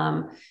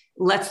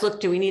 Let's look,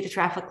 do we need a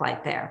traffic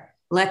light there?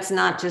 Let's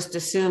not just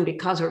assume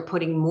because we're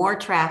putting more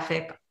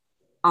traffic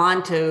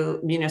onto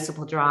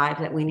Municipal Drive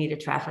that we need a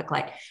traffic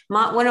light.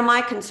 One of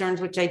my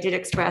concerns, which I did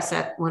express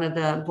at one of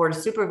the Board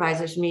of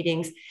Supervisors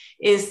meetings,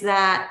 is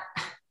that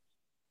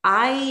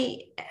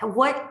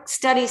what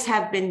studies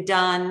have been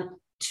done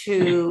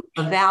to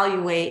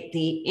evaluate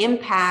the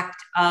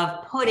impact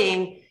of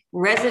putting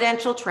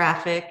residential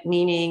traffic,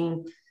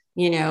 meaning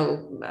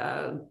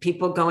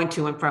people going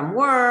to and from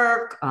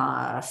work,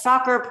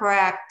 soccer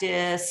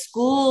practice,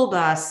 school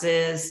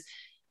buses,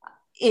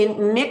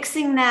 in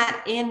mixing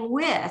that in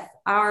with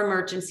our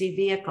emergency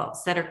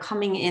vehicles that are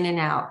coming in and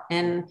out.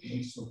 And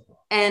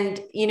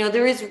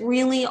there is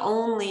really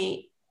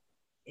only,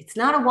 it's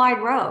not a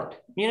wide road.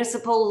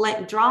 Municipal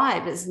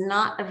Drive is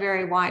not a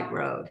very wide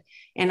road.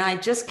 And I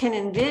just can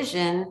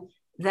envision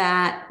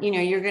that,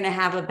 you're going to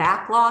have a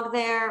backlog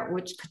there,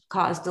 which could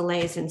cause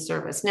delays in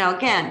service. Now,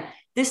 again,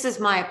 this is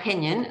my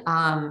opinion.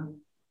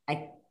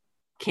 I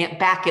can't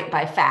back it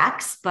by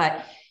facts,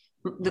 but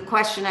the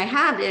question I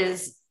have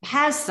is,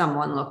 has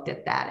someone looked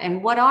at that?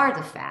 And what are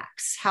the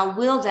facts? How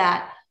will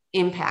that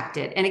impact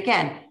it? And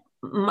again,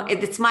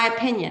 it's my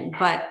opinion,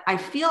 but I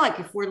feel like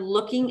if we're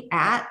looking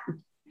at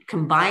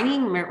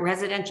combining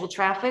residential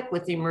traffic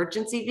with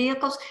emergency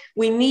vehicles,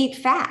 we need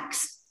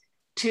facts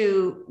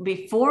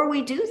before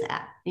we do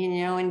that,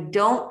 and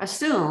don't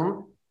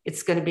assume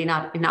it's going to be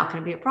not going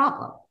to be a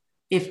problem.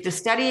 If the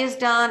study is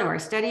done, or a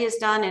study is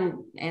done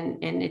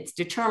and it's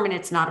determined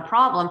it's not a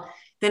problem,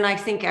 then I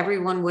think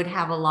everyone would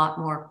have a lot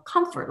more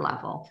comfort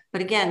level.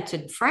 But again,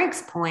 to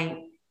Frank's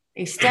point,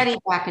 a study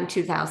back in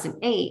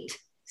 2008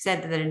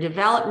 said that a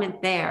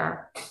development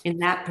there in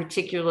that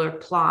particular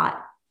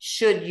plot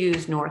should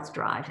use North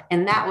Drive.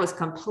 And that was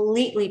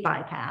completely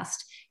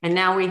bypassed. And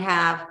now we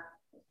have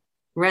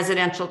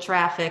residential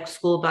traffic,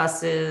 school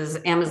buses,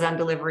 Amazon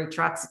delivery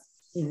trucks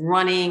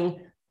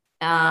running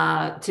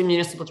to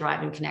Municipal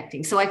Drive and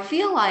connecting. So I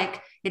feel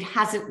like they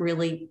haven't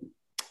really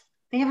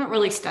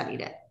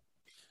studied it.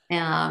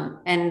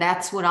 And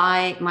that's what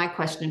my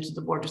question to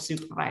the Board of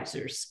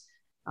Supervisors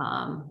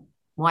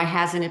Why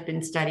hasn't it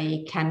been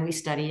studied? Can we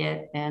study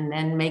it? And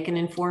then make an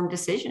informed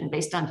decision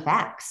based on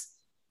facts.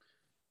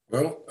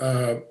 Well,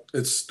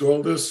 it's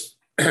all this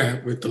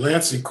with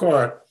Delancey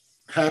Court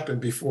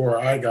happened before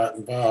I got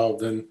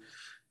involved, and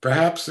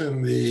perhaps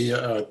in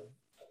the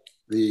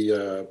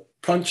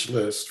punch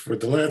list for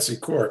Delancey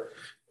Court,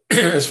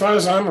 as far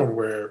as I'm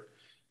aware,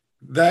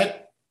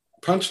 that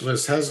punch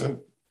list hasn't.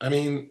 I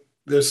mean,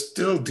 there's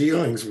still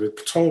dealings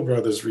with Toll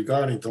Brothers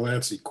regarding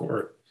Delancey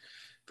Court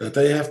that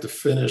they have to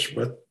finish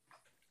what,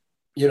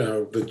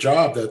 the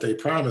job that they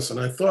promised. And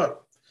I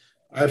thought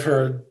I've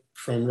heard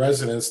from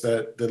residents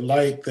that the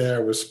light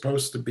there was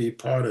supposed to be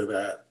part of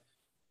that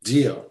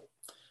deal.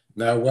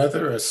 Now,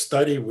 whether a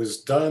study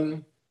was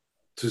done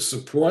to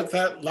support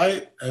that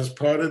light as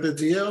part of the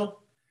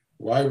deal,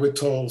 why would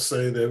Toll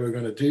say they were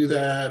going to do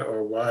that?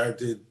 Or why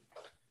did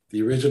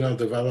the original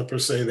developer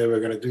say they were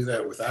going to do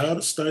that without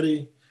a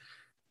study?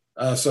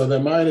 So there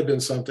might have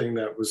been something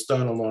that was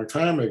done a long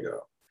time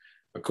ago.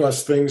 Of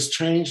course, things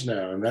change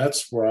now, and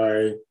that's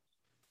why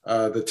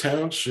the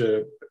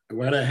township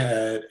went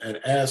ahead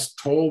and asked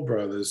Toll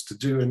Brothers to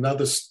do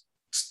another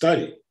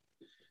study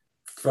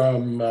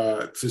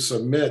to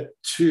submit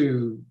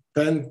to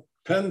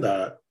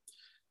PennDOT.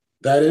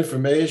 That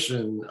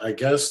information, I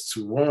guess,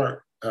 to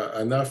warrant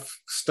enough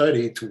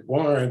study to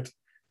warrant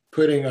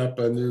putting up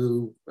a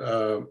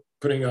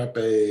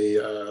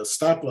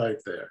stoplight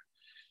there.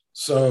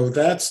 So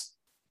that's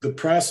the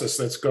process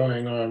that's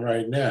going on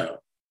right now.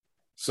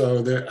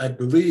 So I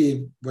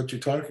believe what you're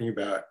talking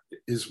about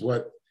is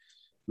what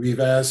we've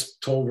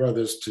asked Toll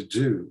Brothers to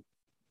do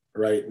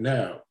right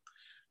now.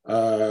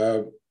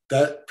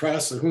 That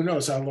process, who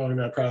knows how long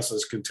that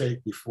process can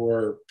take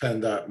before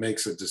PennDOT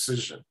makes a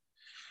decision.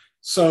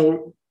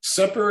 So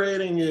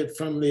separating it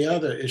from the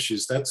other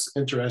issues, that's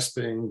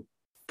interesting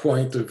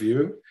point of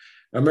view.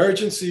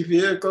 Emergency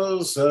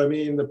vehicles, I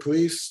mean, the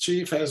police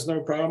chief has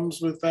no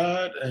problems with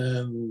that.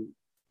 And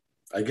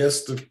I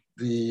guess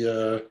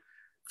the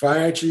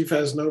fire chief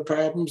has no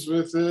problems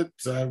with it,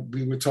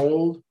 we were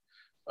told.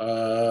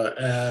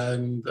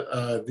 And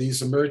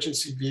these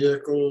emergency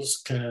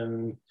vehicles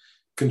can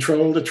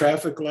control the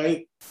traffic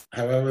light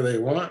however they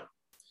want.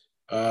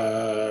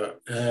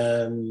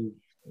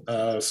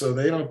 So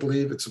they don't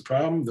believe it's a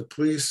problem. The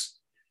police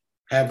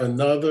have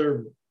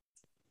another,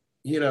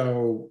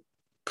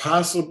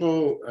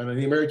 possible, and an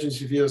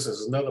emergency vehicle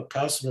has another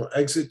possible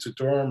exit to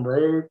Durham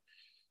Road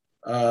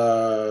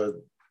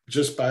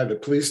just by the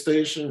police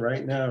station.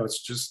 Right now,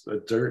 it's just a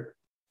dirt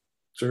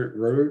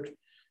road,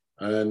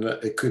 and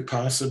it could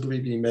possibly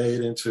be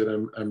made into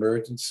an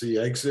emergency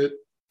exit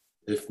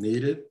if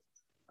needed.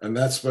 And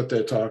that's what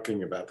they're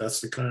talking about. That's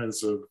the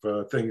kinds of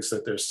things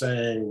that they're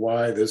saying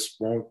why this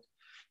won't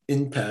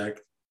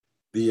impact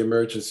the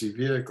emergency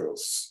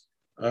vehicles.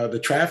 The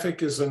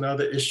traffic is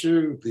another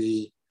issue.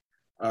 The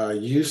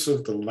use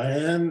of the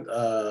land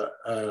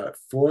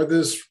for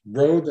this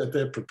road that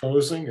they're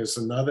proposing is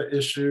another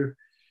issue.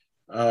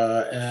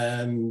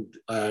 And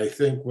I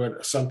think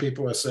what some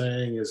people are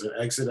saying is an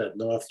exit at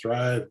North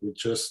Drive would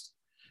just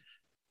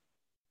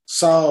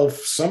solve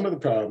some of the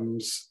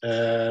problems.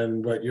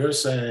 And what you're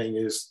saying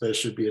is there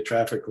should be a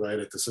traffic light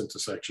at this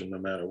intersection no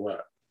matter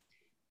what.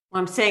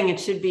 Well, I'm saying it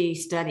should be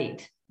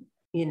studied,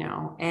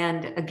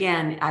 and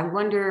again, I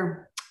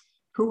wonder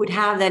who would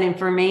have that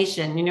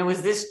information.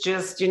 Is this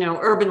just,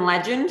 urban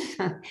legend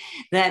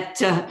that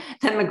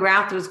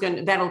McGrath was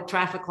that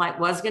traffic light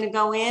was going to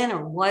go in,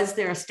 or was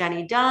there a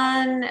study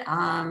done?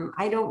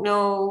 I don't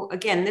know.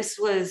 Again, this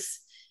was,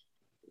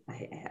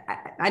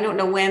 I don't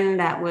know when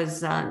that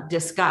was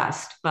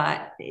discussed,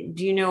 but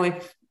do you know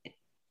if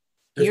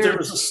there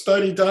was a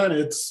study done?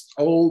 It's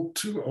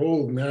too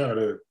old now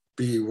to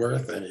be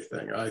worth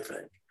anything, I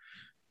think.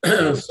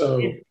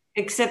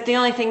 Except the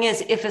only thing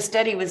is, if a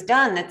study was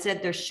done that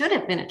said there should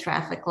have been a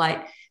traffic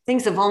light,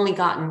 things have only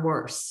gotten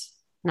worse,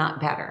 not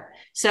better.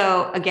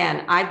 So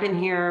again, we've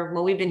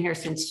been here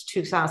since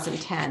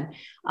 2010.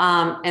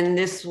 And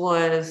this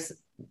was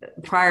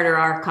prior to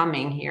our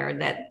coming here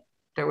that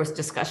there was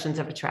discussions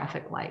of a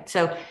traffic light.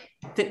 So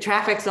the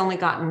traffic's only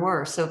gotten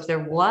worse. So if there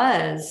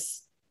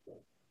was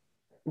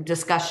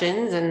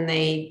discussions and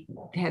they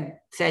had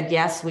said,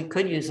 yes, we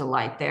could use a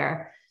light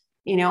there,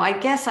 I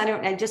guess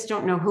I just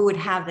don't know who would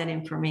have that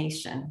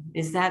information.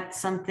 Is that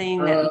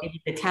something that maybe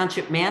the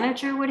township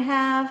manager would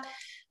have?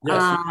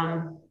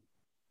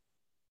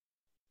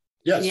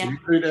 Yes, You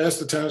could ask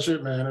the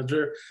township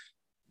manager.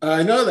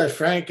 I know that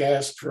Frank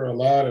asked for a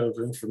lot of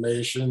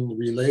information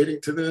relating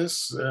to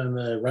this and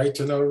a right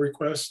to know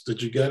request.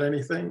 Did you get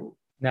anything?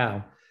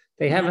 No,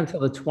 they have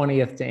until the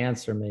 20th to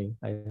answer me,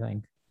 I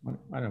think.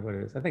 I don't know what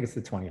it is. I think it's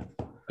the 20th.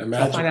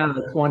 I'll find out on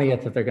the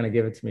 20th if they're going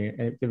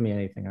to give me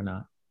anything or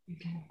not.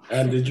 Okay.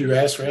 And did you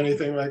ask for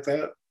anything like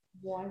that?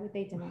 Why would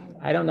they deny that?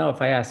 I don't know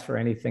if I asked for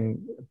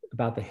anything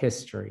about the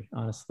history,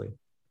 honestly.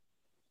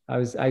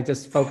 I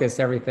just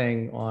focused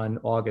everything on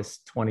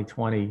August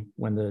 2020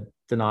 when the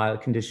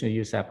conditional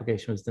use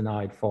application was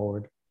denied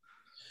forward.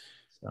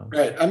 So.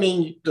 Right. I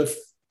mean,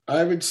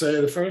 I would say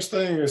the first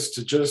thing is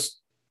to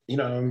just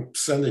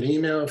send an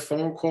email,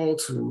 phone call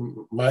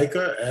to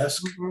Micah,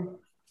 ask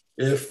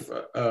if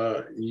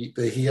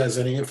he has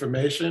any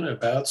information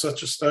about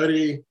such a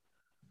study.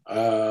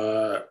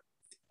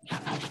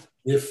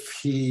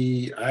 If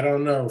I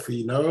don't know if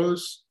he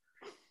knows.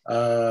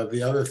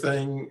 The other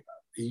thing,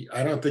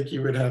 I don't think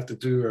you would have to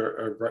do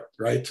a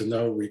right to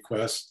know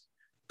request.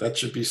 That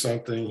should be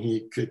something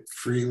he could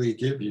freely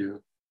give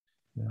you.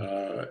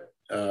 Yeah.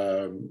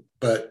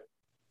 But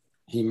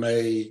he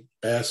may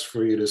ask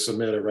for you to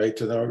submit a right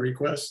to know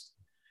request,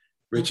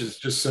 which is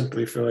just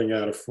simply filling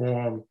out a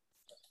form,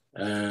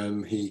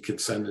 and he can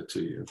send it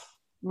to you.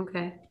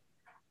 Okay.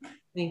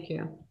 Thank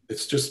you.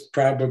 It's just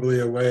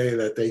probably a way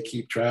that they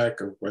keep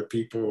track of what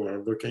people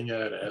are looking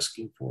at,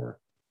 asking for.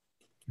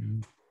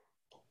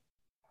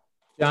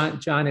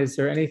 John, is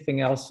there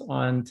anything else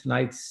on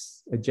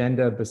tonight's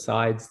agenda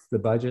besides the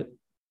budget?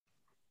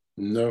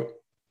 No.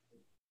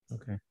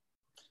 Okay.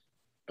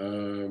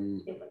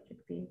 And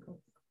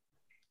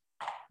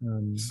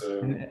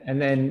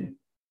then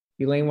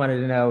Elaine wanted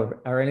to know,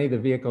 are any of the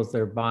vehicles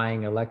they're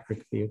buying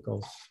electric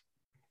vehicles?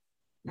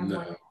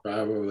 No,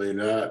 probably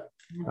not.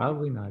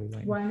 Probably not,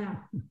 Elaine. Why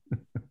not?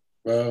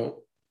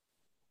 Well,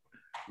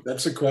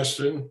 that's a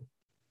question.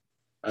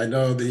 I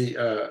know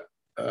the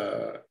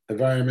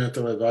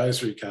Environmental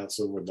Advisory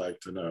Council would like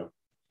to know.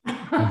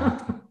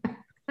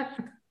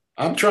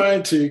 I'm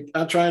trying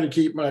to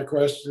keep my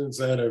questions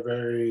that are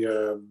very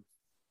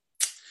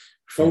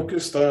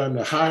focused on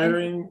the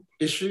hiring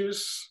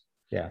issues.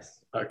 Yes.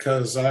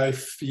 Because I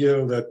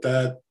feel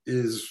that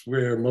is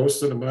where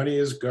most of the money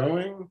is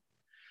going.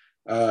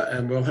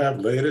 And we'll have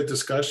later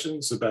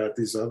discussions about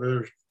these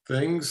other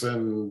things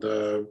and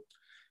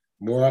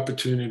more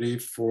opportunity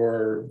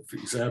for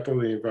example,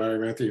 the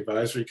Environmental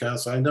Advisory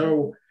Council. I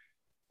know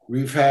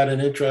we've had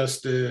an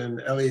interest in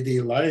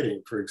LED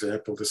lighting, for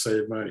example, to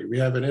save money. We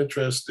have an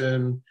interest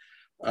in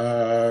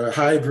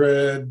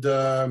hybrid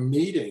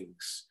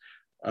meetings.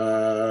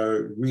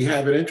 We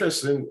have an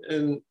interest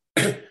in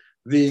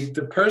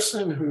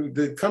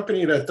the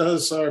company that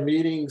does our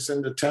meetings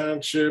in the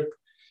township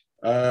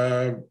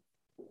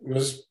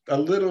was a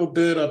little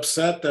bit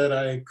upset that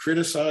I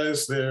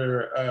criticized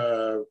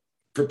their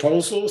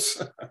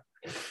proposals.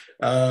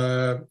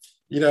 So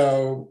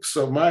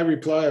my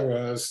reply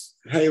was,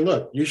 hey,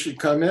 look, you should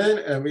come in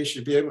and we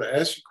should be able to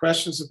ask you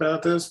questions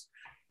about this.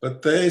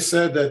 But they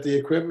said that the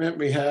equipment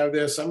we have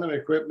there, some of the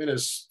equipment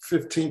is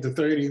 15 to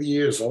 30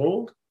 years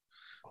old.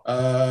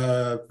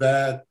 A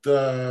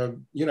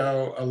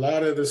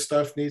lot of the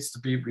stuff needs to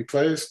be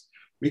replaced.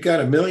 We got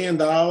 $1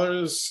 million,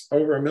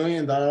 over $1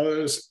 million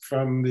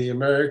from the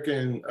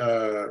American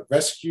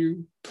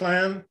Rescue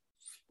Plan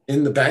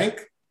in the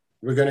bank.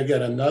 We're going to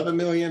get another $1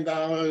 million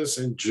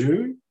in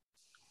June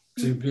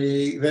to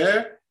be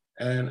there.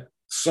 And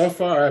so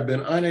far, I've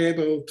been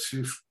unable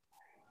to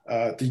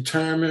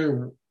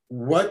determine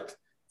what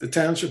the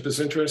township is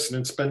interested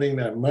in spending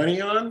that money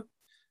on.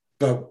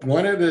 But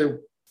one of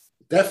the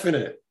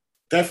definite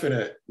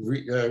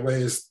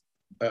ways,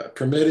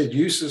 permitted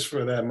uses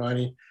for that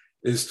money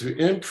is to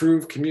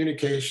improve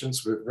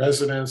communications with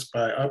residents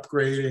by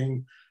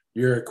upgrading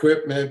your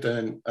equipment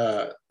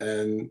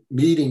and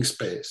meeting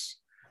space.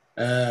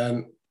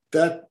 And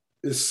that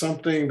is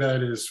something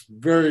that is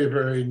very,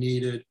 very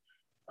needed.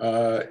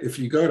 If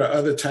you go to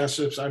other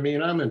townships, I'm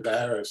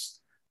embarrassed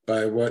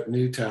by what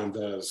Newtown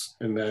does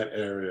in that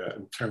area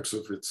in terms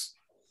of its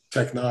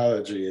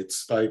technology.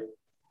 It's like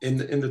in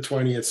the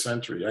 20th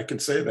century. I can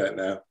say that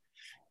now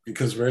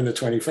because we're in the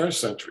 21st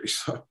century.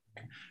 So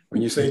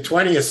when you say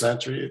 20th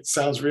century, it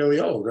sounds really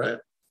old, right?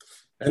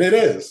 And it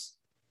is.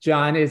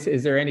 John,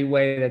 is there any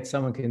way that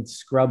someone can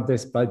scrub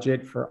this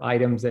budget for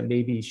items that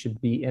maybe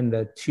should be in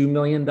the $2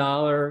 million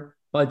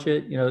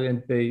budget,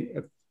 in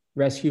the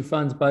rescue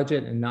funds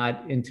budget and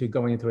not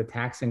going into a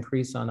tax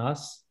increase on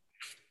us?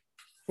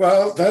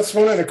 Well, that's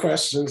one of the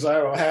questions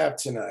I will have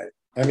tonight.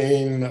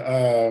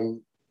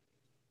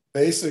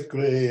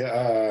 Basically,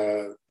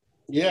 do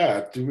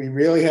we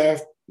really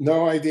have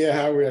no idea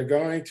how we are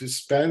going to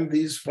spend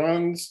these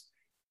funds?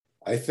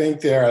 I think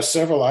there are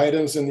several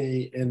items in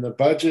the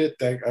budget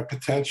that are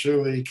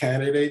potentially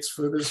candidates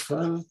for this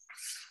fund.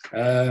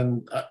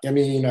 And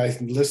I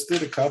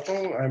listed a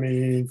couple.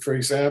 For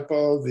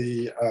example,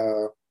 the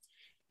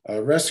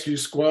rescue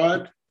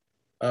squad,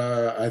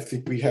 I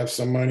think we have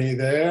some money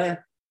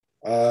there.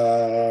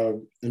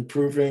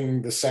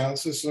 Improving the sound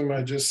system,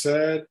 I just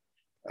said.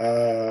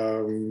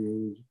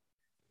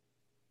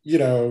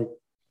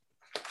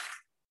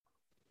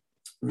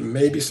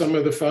 Maybe some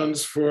of the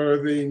funds for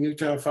the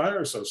Newtown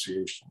Fire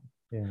Association.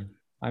 Yeah,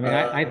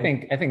 I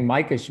think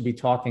Micah should be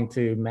talking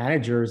to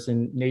managers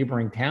in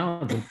neighboring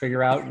towns and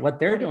figure out what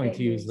they're doing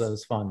to use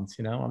those funds.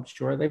 I'm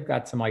sure they've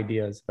got some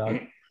ideas about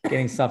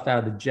getting stuff out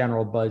of the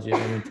general budget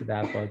and into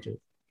that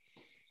budget.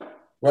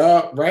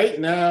 Well, right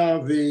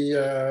now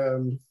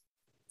the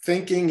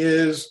thinking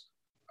is,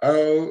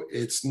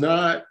 it's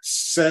not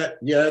set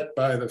yet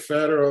by the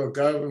federal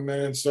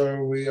government,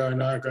 so we are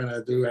not going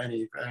to do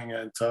anything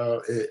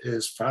until it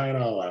is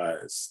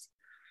finalized.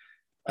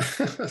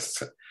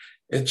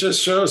 it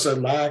just shows a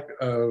lack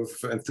of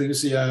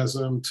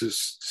enthusiasm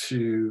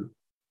to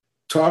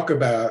talk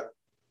about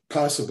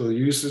possible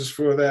uses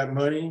for that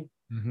money,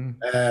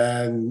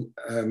 and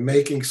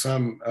making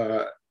some,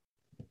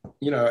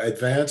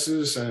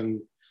 advances.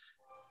 And,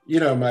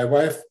 my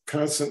wife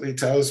constantly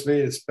tells me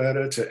it's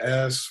better to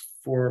ask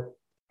for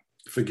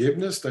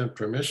forgiveness than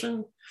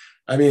permission.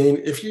 I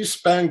mean, if you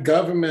spend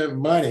government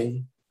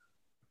money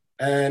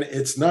and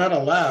it's not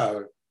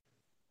allowed,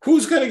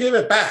 who's going to give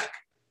it back?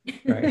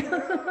 Right.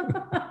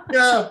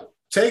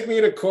 Take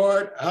me to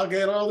court. I'll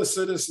get all the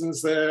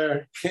citizens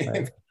there.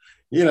 Right.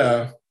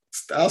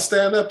 I'll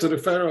stand up to the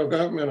federal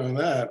government on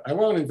that. I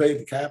won't invade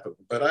the Capitol,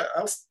 but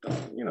I'll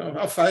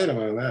fight them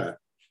on that.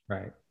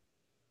 Right.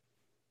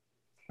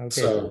 Okay.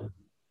 So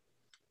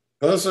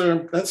that's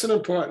an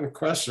important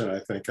question, I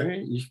think. I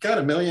mean, you've got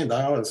 $1 million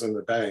in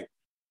the bank.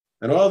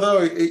 And although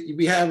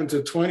we have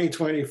until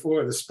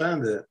 2024 to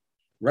spend it,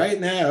 right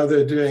now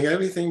they're doing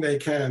everything they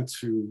can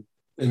to,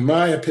 in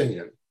my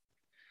opinion,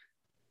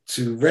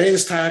 to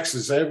raise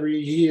taxes every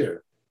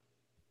year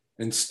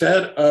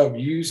instead of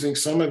using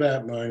some of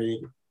that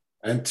money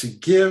and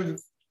to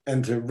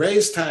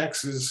raise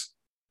taxes.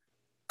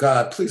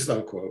 God, please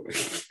don't quote me.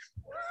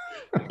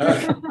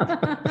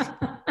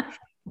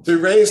 To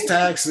raise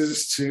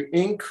taxes to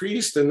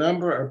increase the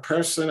number of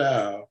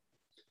personnel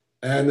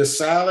and the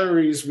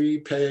salaries we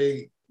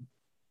pay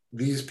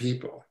these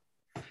people.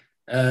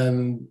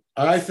 And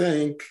I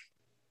think,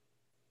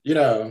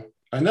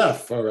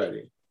 enough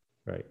already.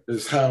 Right.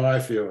 Is how I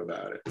feel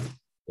about it.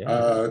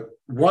 Yeah.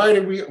 Why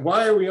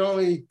are we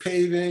only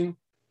paving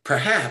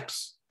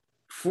perhaps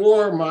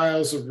 4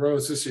 miles of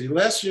roads this year?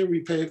 Last year we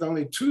paved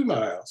only 2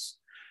 miles.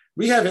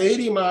 We have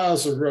 80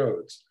 miles of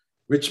roads,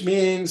 which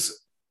means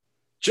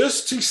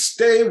just to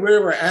stay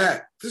where we're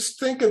at, just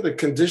think of the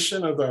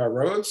condition of our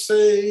roads.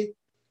 Say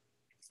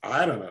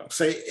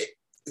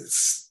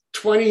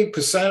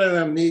 20% of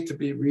them need to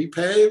be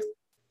repaved.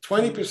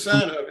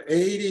 20% of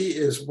 80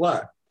 is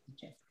what?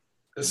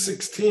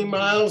 16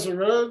 miles of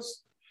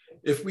roads.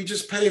 If we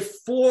just pave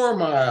 4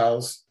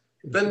 miles,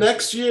 then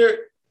next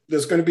year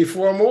there's going to be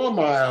 4 more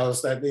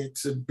miles that need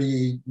to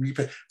be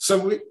repaved.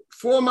 So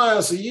 4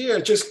 miles a year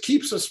just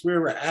keeps us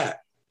where we're at.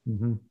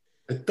 Mm-hmm.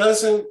 It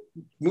doesn't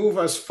move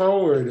us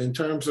forward in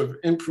terms of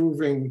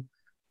improving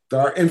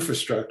our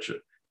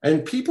infrastructure.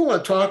 And people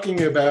are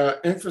talking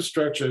about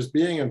infrastructure as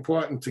being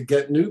important to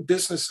get new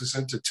businesses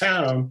into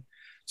town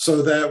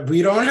so that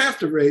we don't have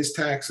to raise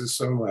taxes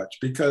so much,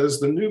 because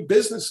the new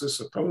businesses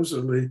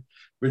supposedly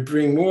would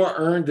bring more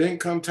earned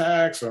income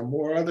tax or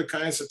more other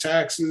kinds of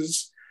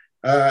taxes.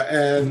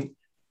 And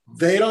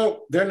they're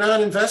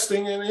not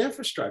investing in the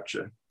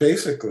infrastructure,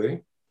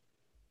 basically.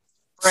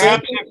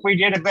 Perhaps if we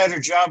did a better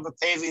job of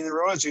paving the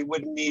roads, we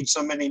wouldn't need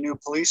so many new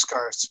police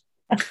cars.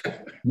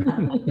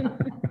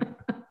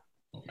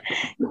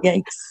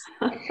 Yikes.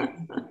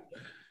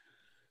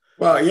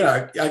 Well,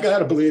 I got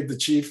to believe the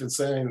chief in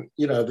saying,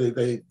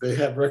 they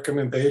have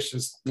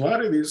recommendations. A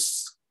lot of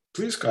these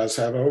police cars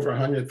have over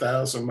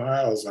 100,000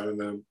 miles on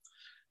them.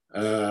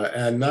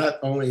 And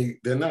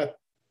they're not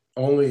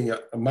only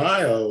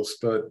miles,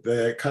 but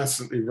they're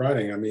constantly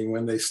running. I mean,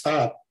 when they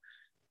stop,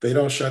 they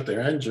don't shut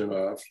their engine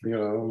off,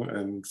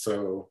 and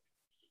so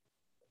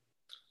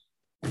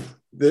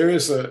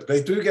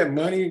they do get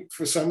money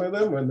for some of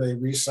them when they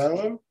resell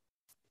them,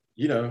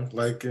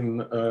 like in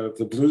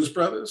the Blues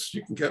Brothers,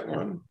 you can get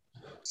one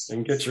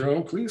and get your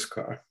own police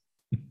car.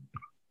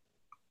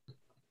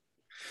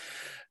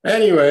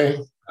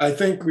 Anyway, I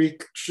think we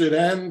should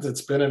end.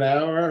 It's been an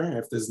hour.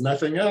 If there's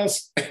nothing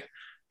else,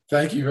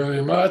 thank you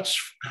very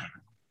much.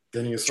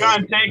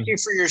 John, thank you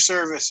for your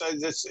service.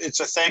 It's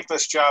a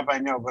thankless job, I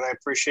know, but I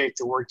appreciate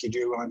the work you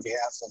do on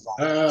behalf of all.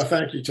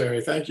 Thank you,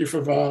 Terry. Thank you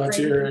for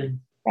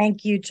volunteering.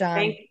 Thank you,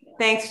 John.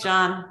 Thanks,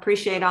 John.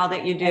 Appreciate all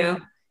that you do.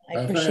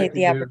 I appreciate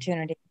the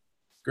opportunity.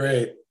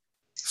 Great.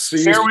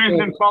 Fair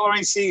winds and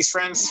following seas,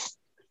 friends.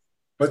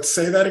 But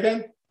say that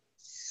again?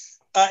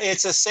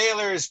 It's a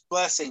sailor's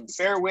blessing.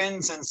 Fair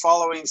winds and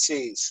following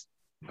seas.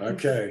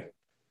 Okay.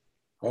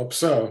 Hope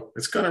so.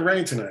 It's going to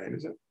rain tonight,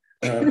 is it?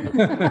 All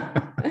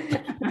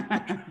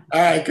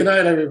right. Good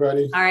night,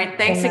 everybody. All right.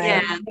 Thanks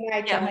again.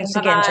 Thanks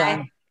again,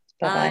 John.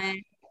 Bye-bye.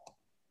 Bye.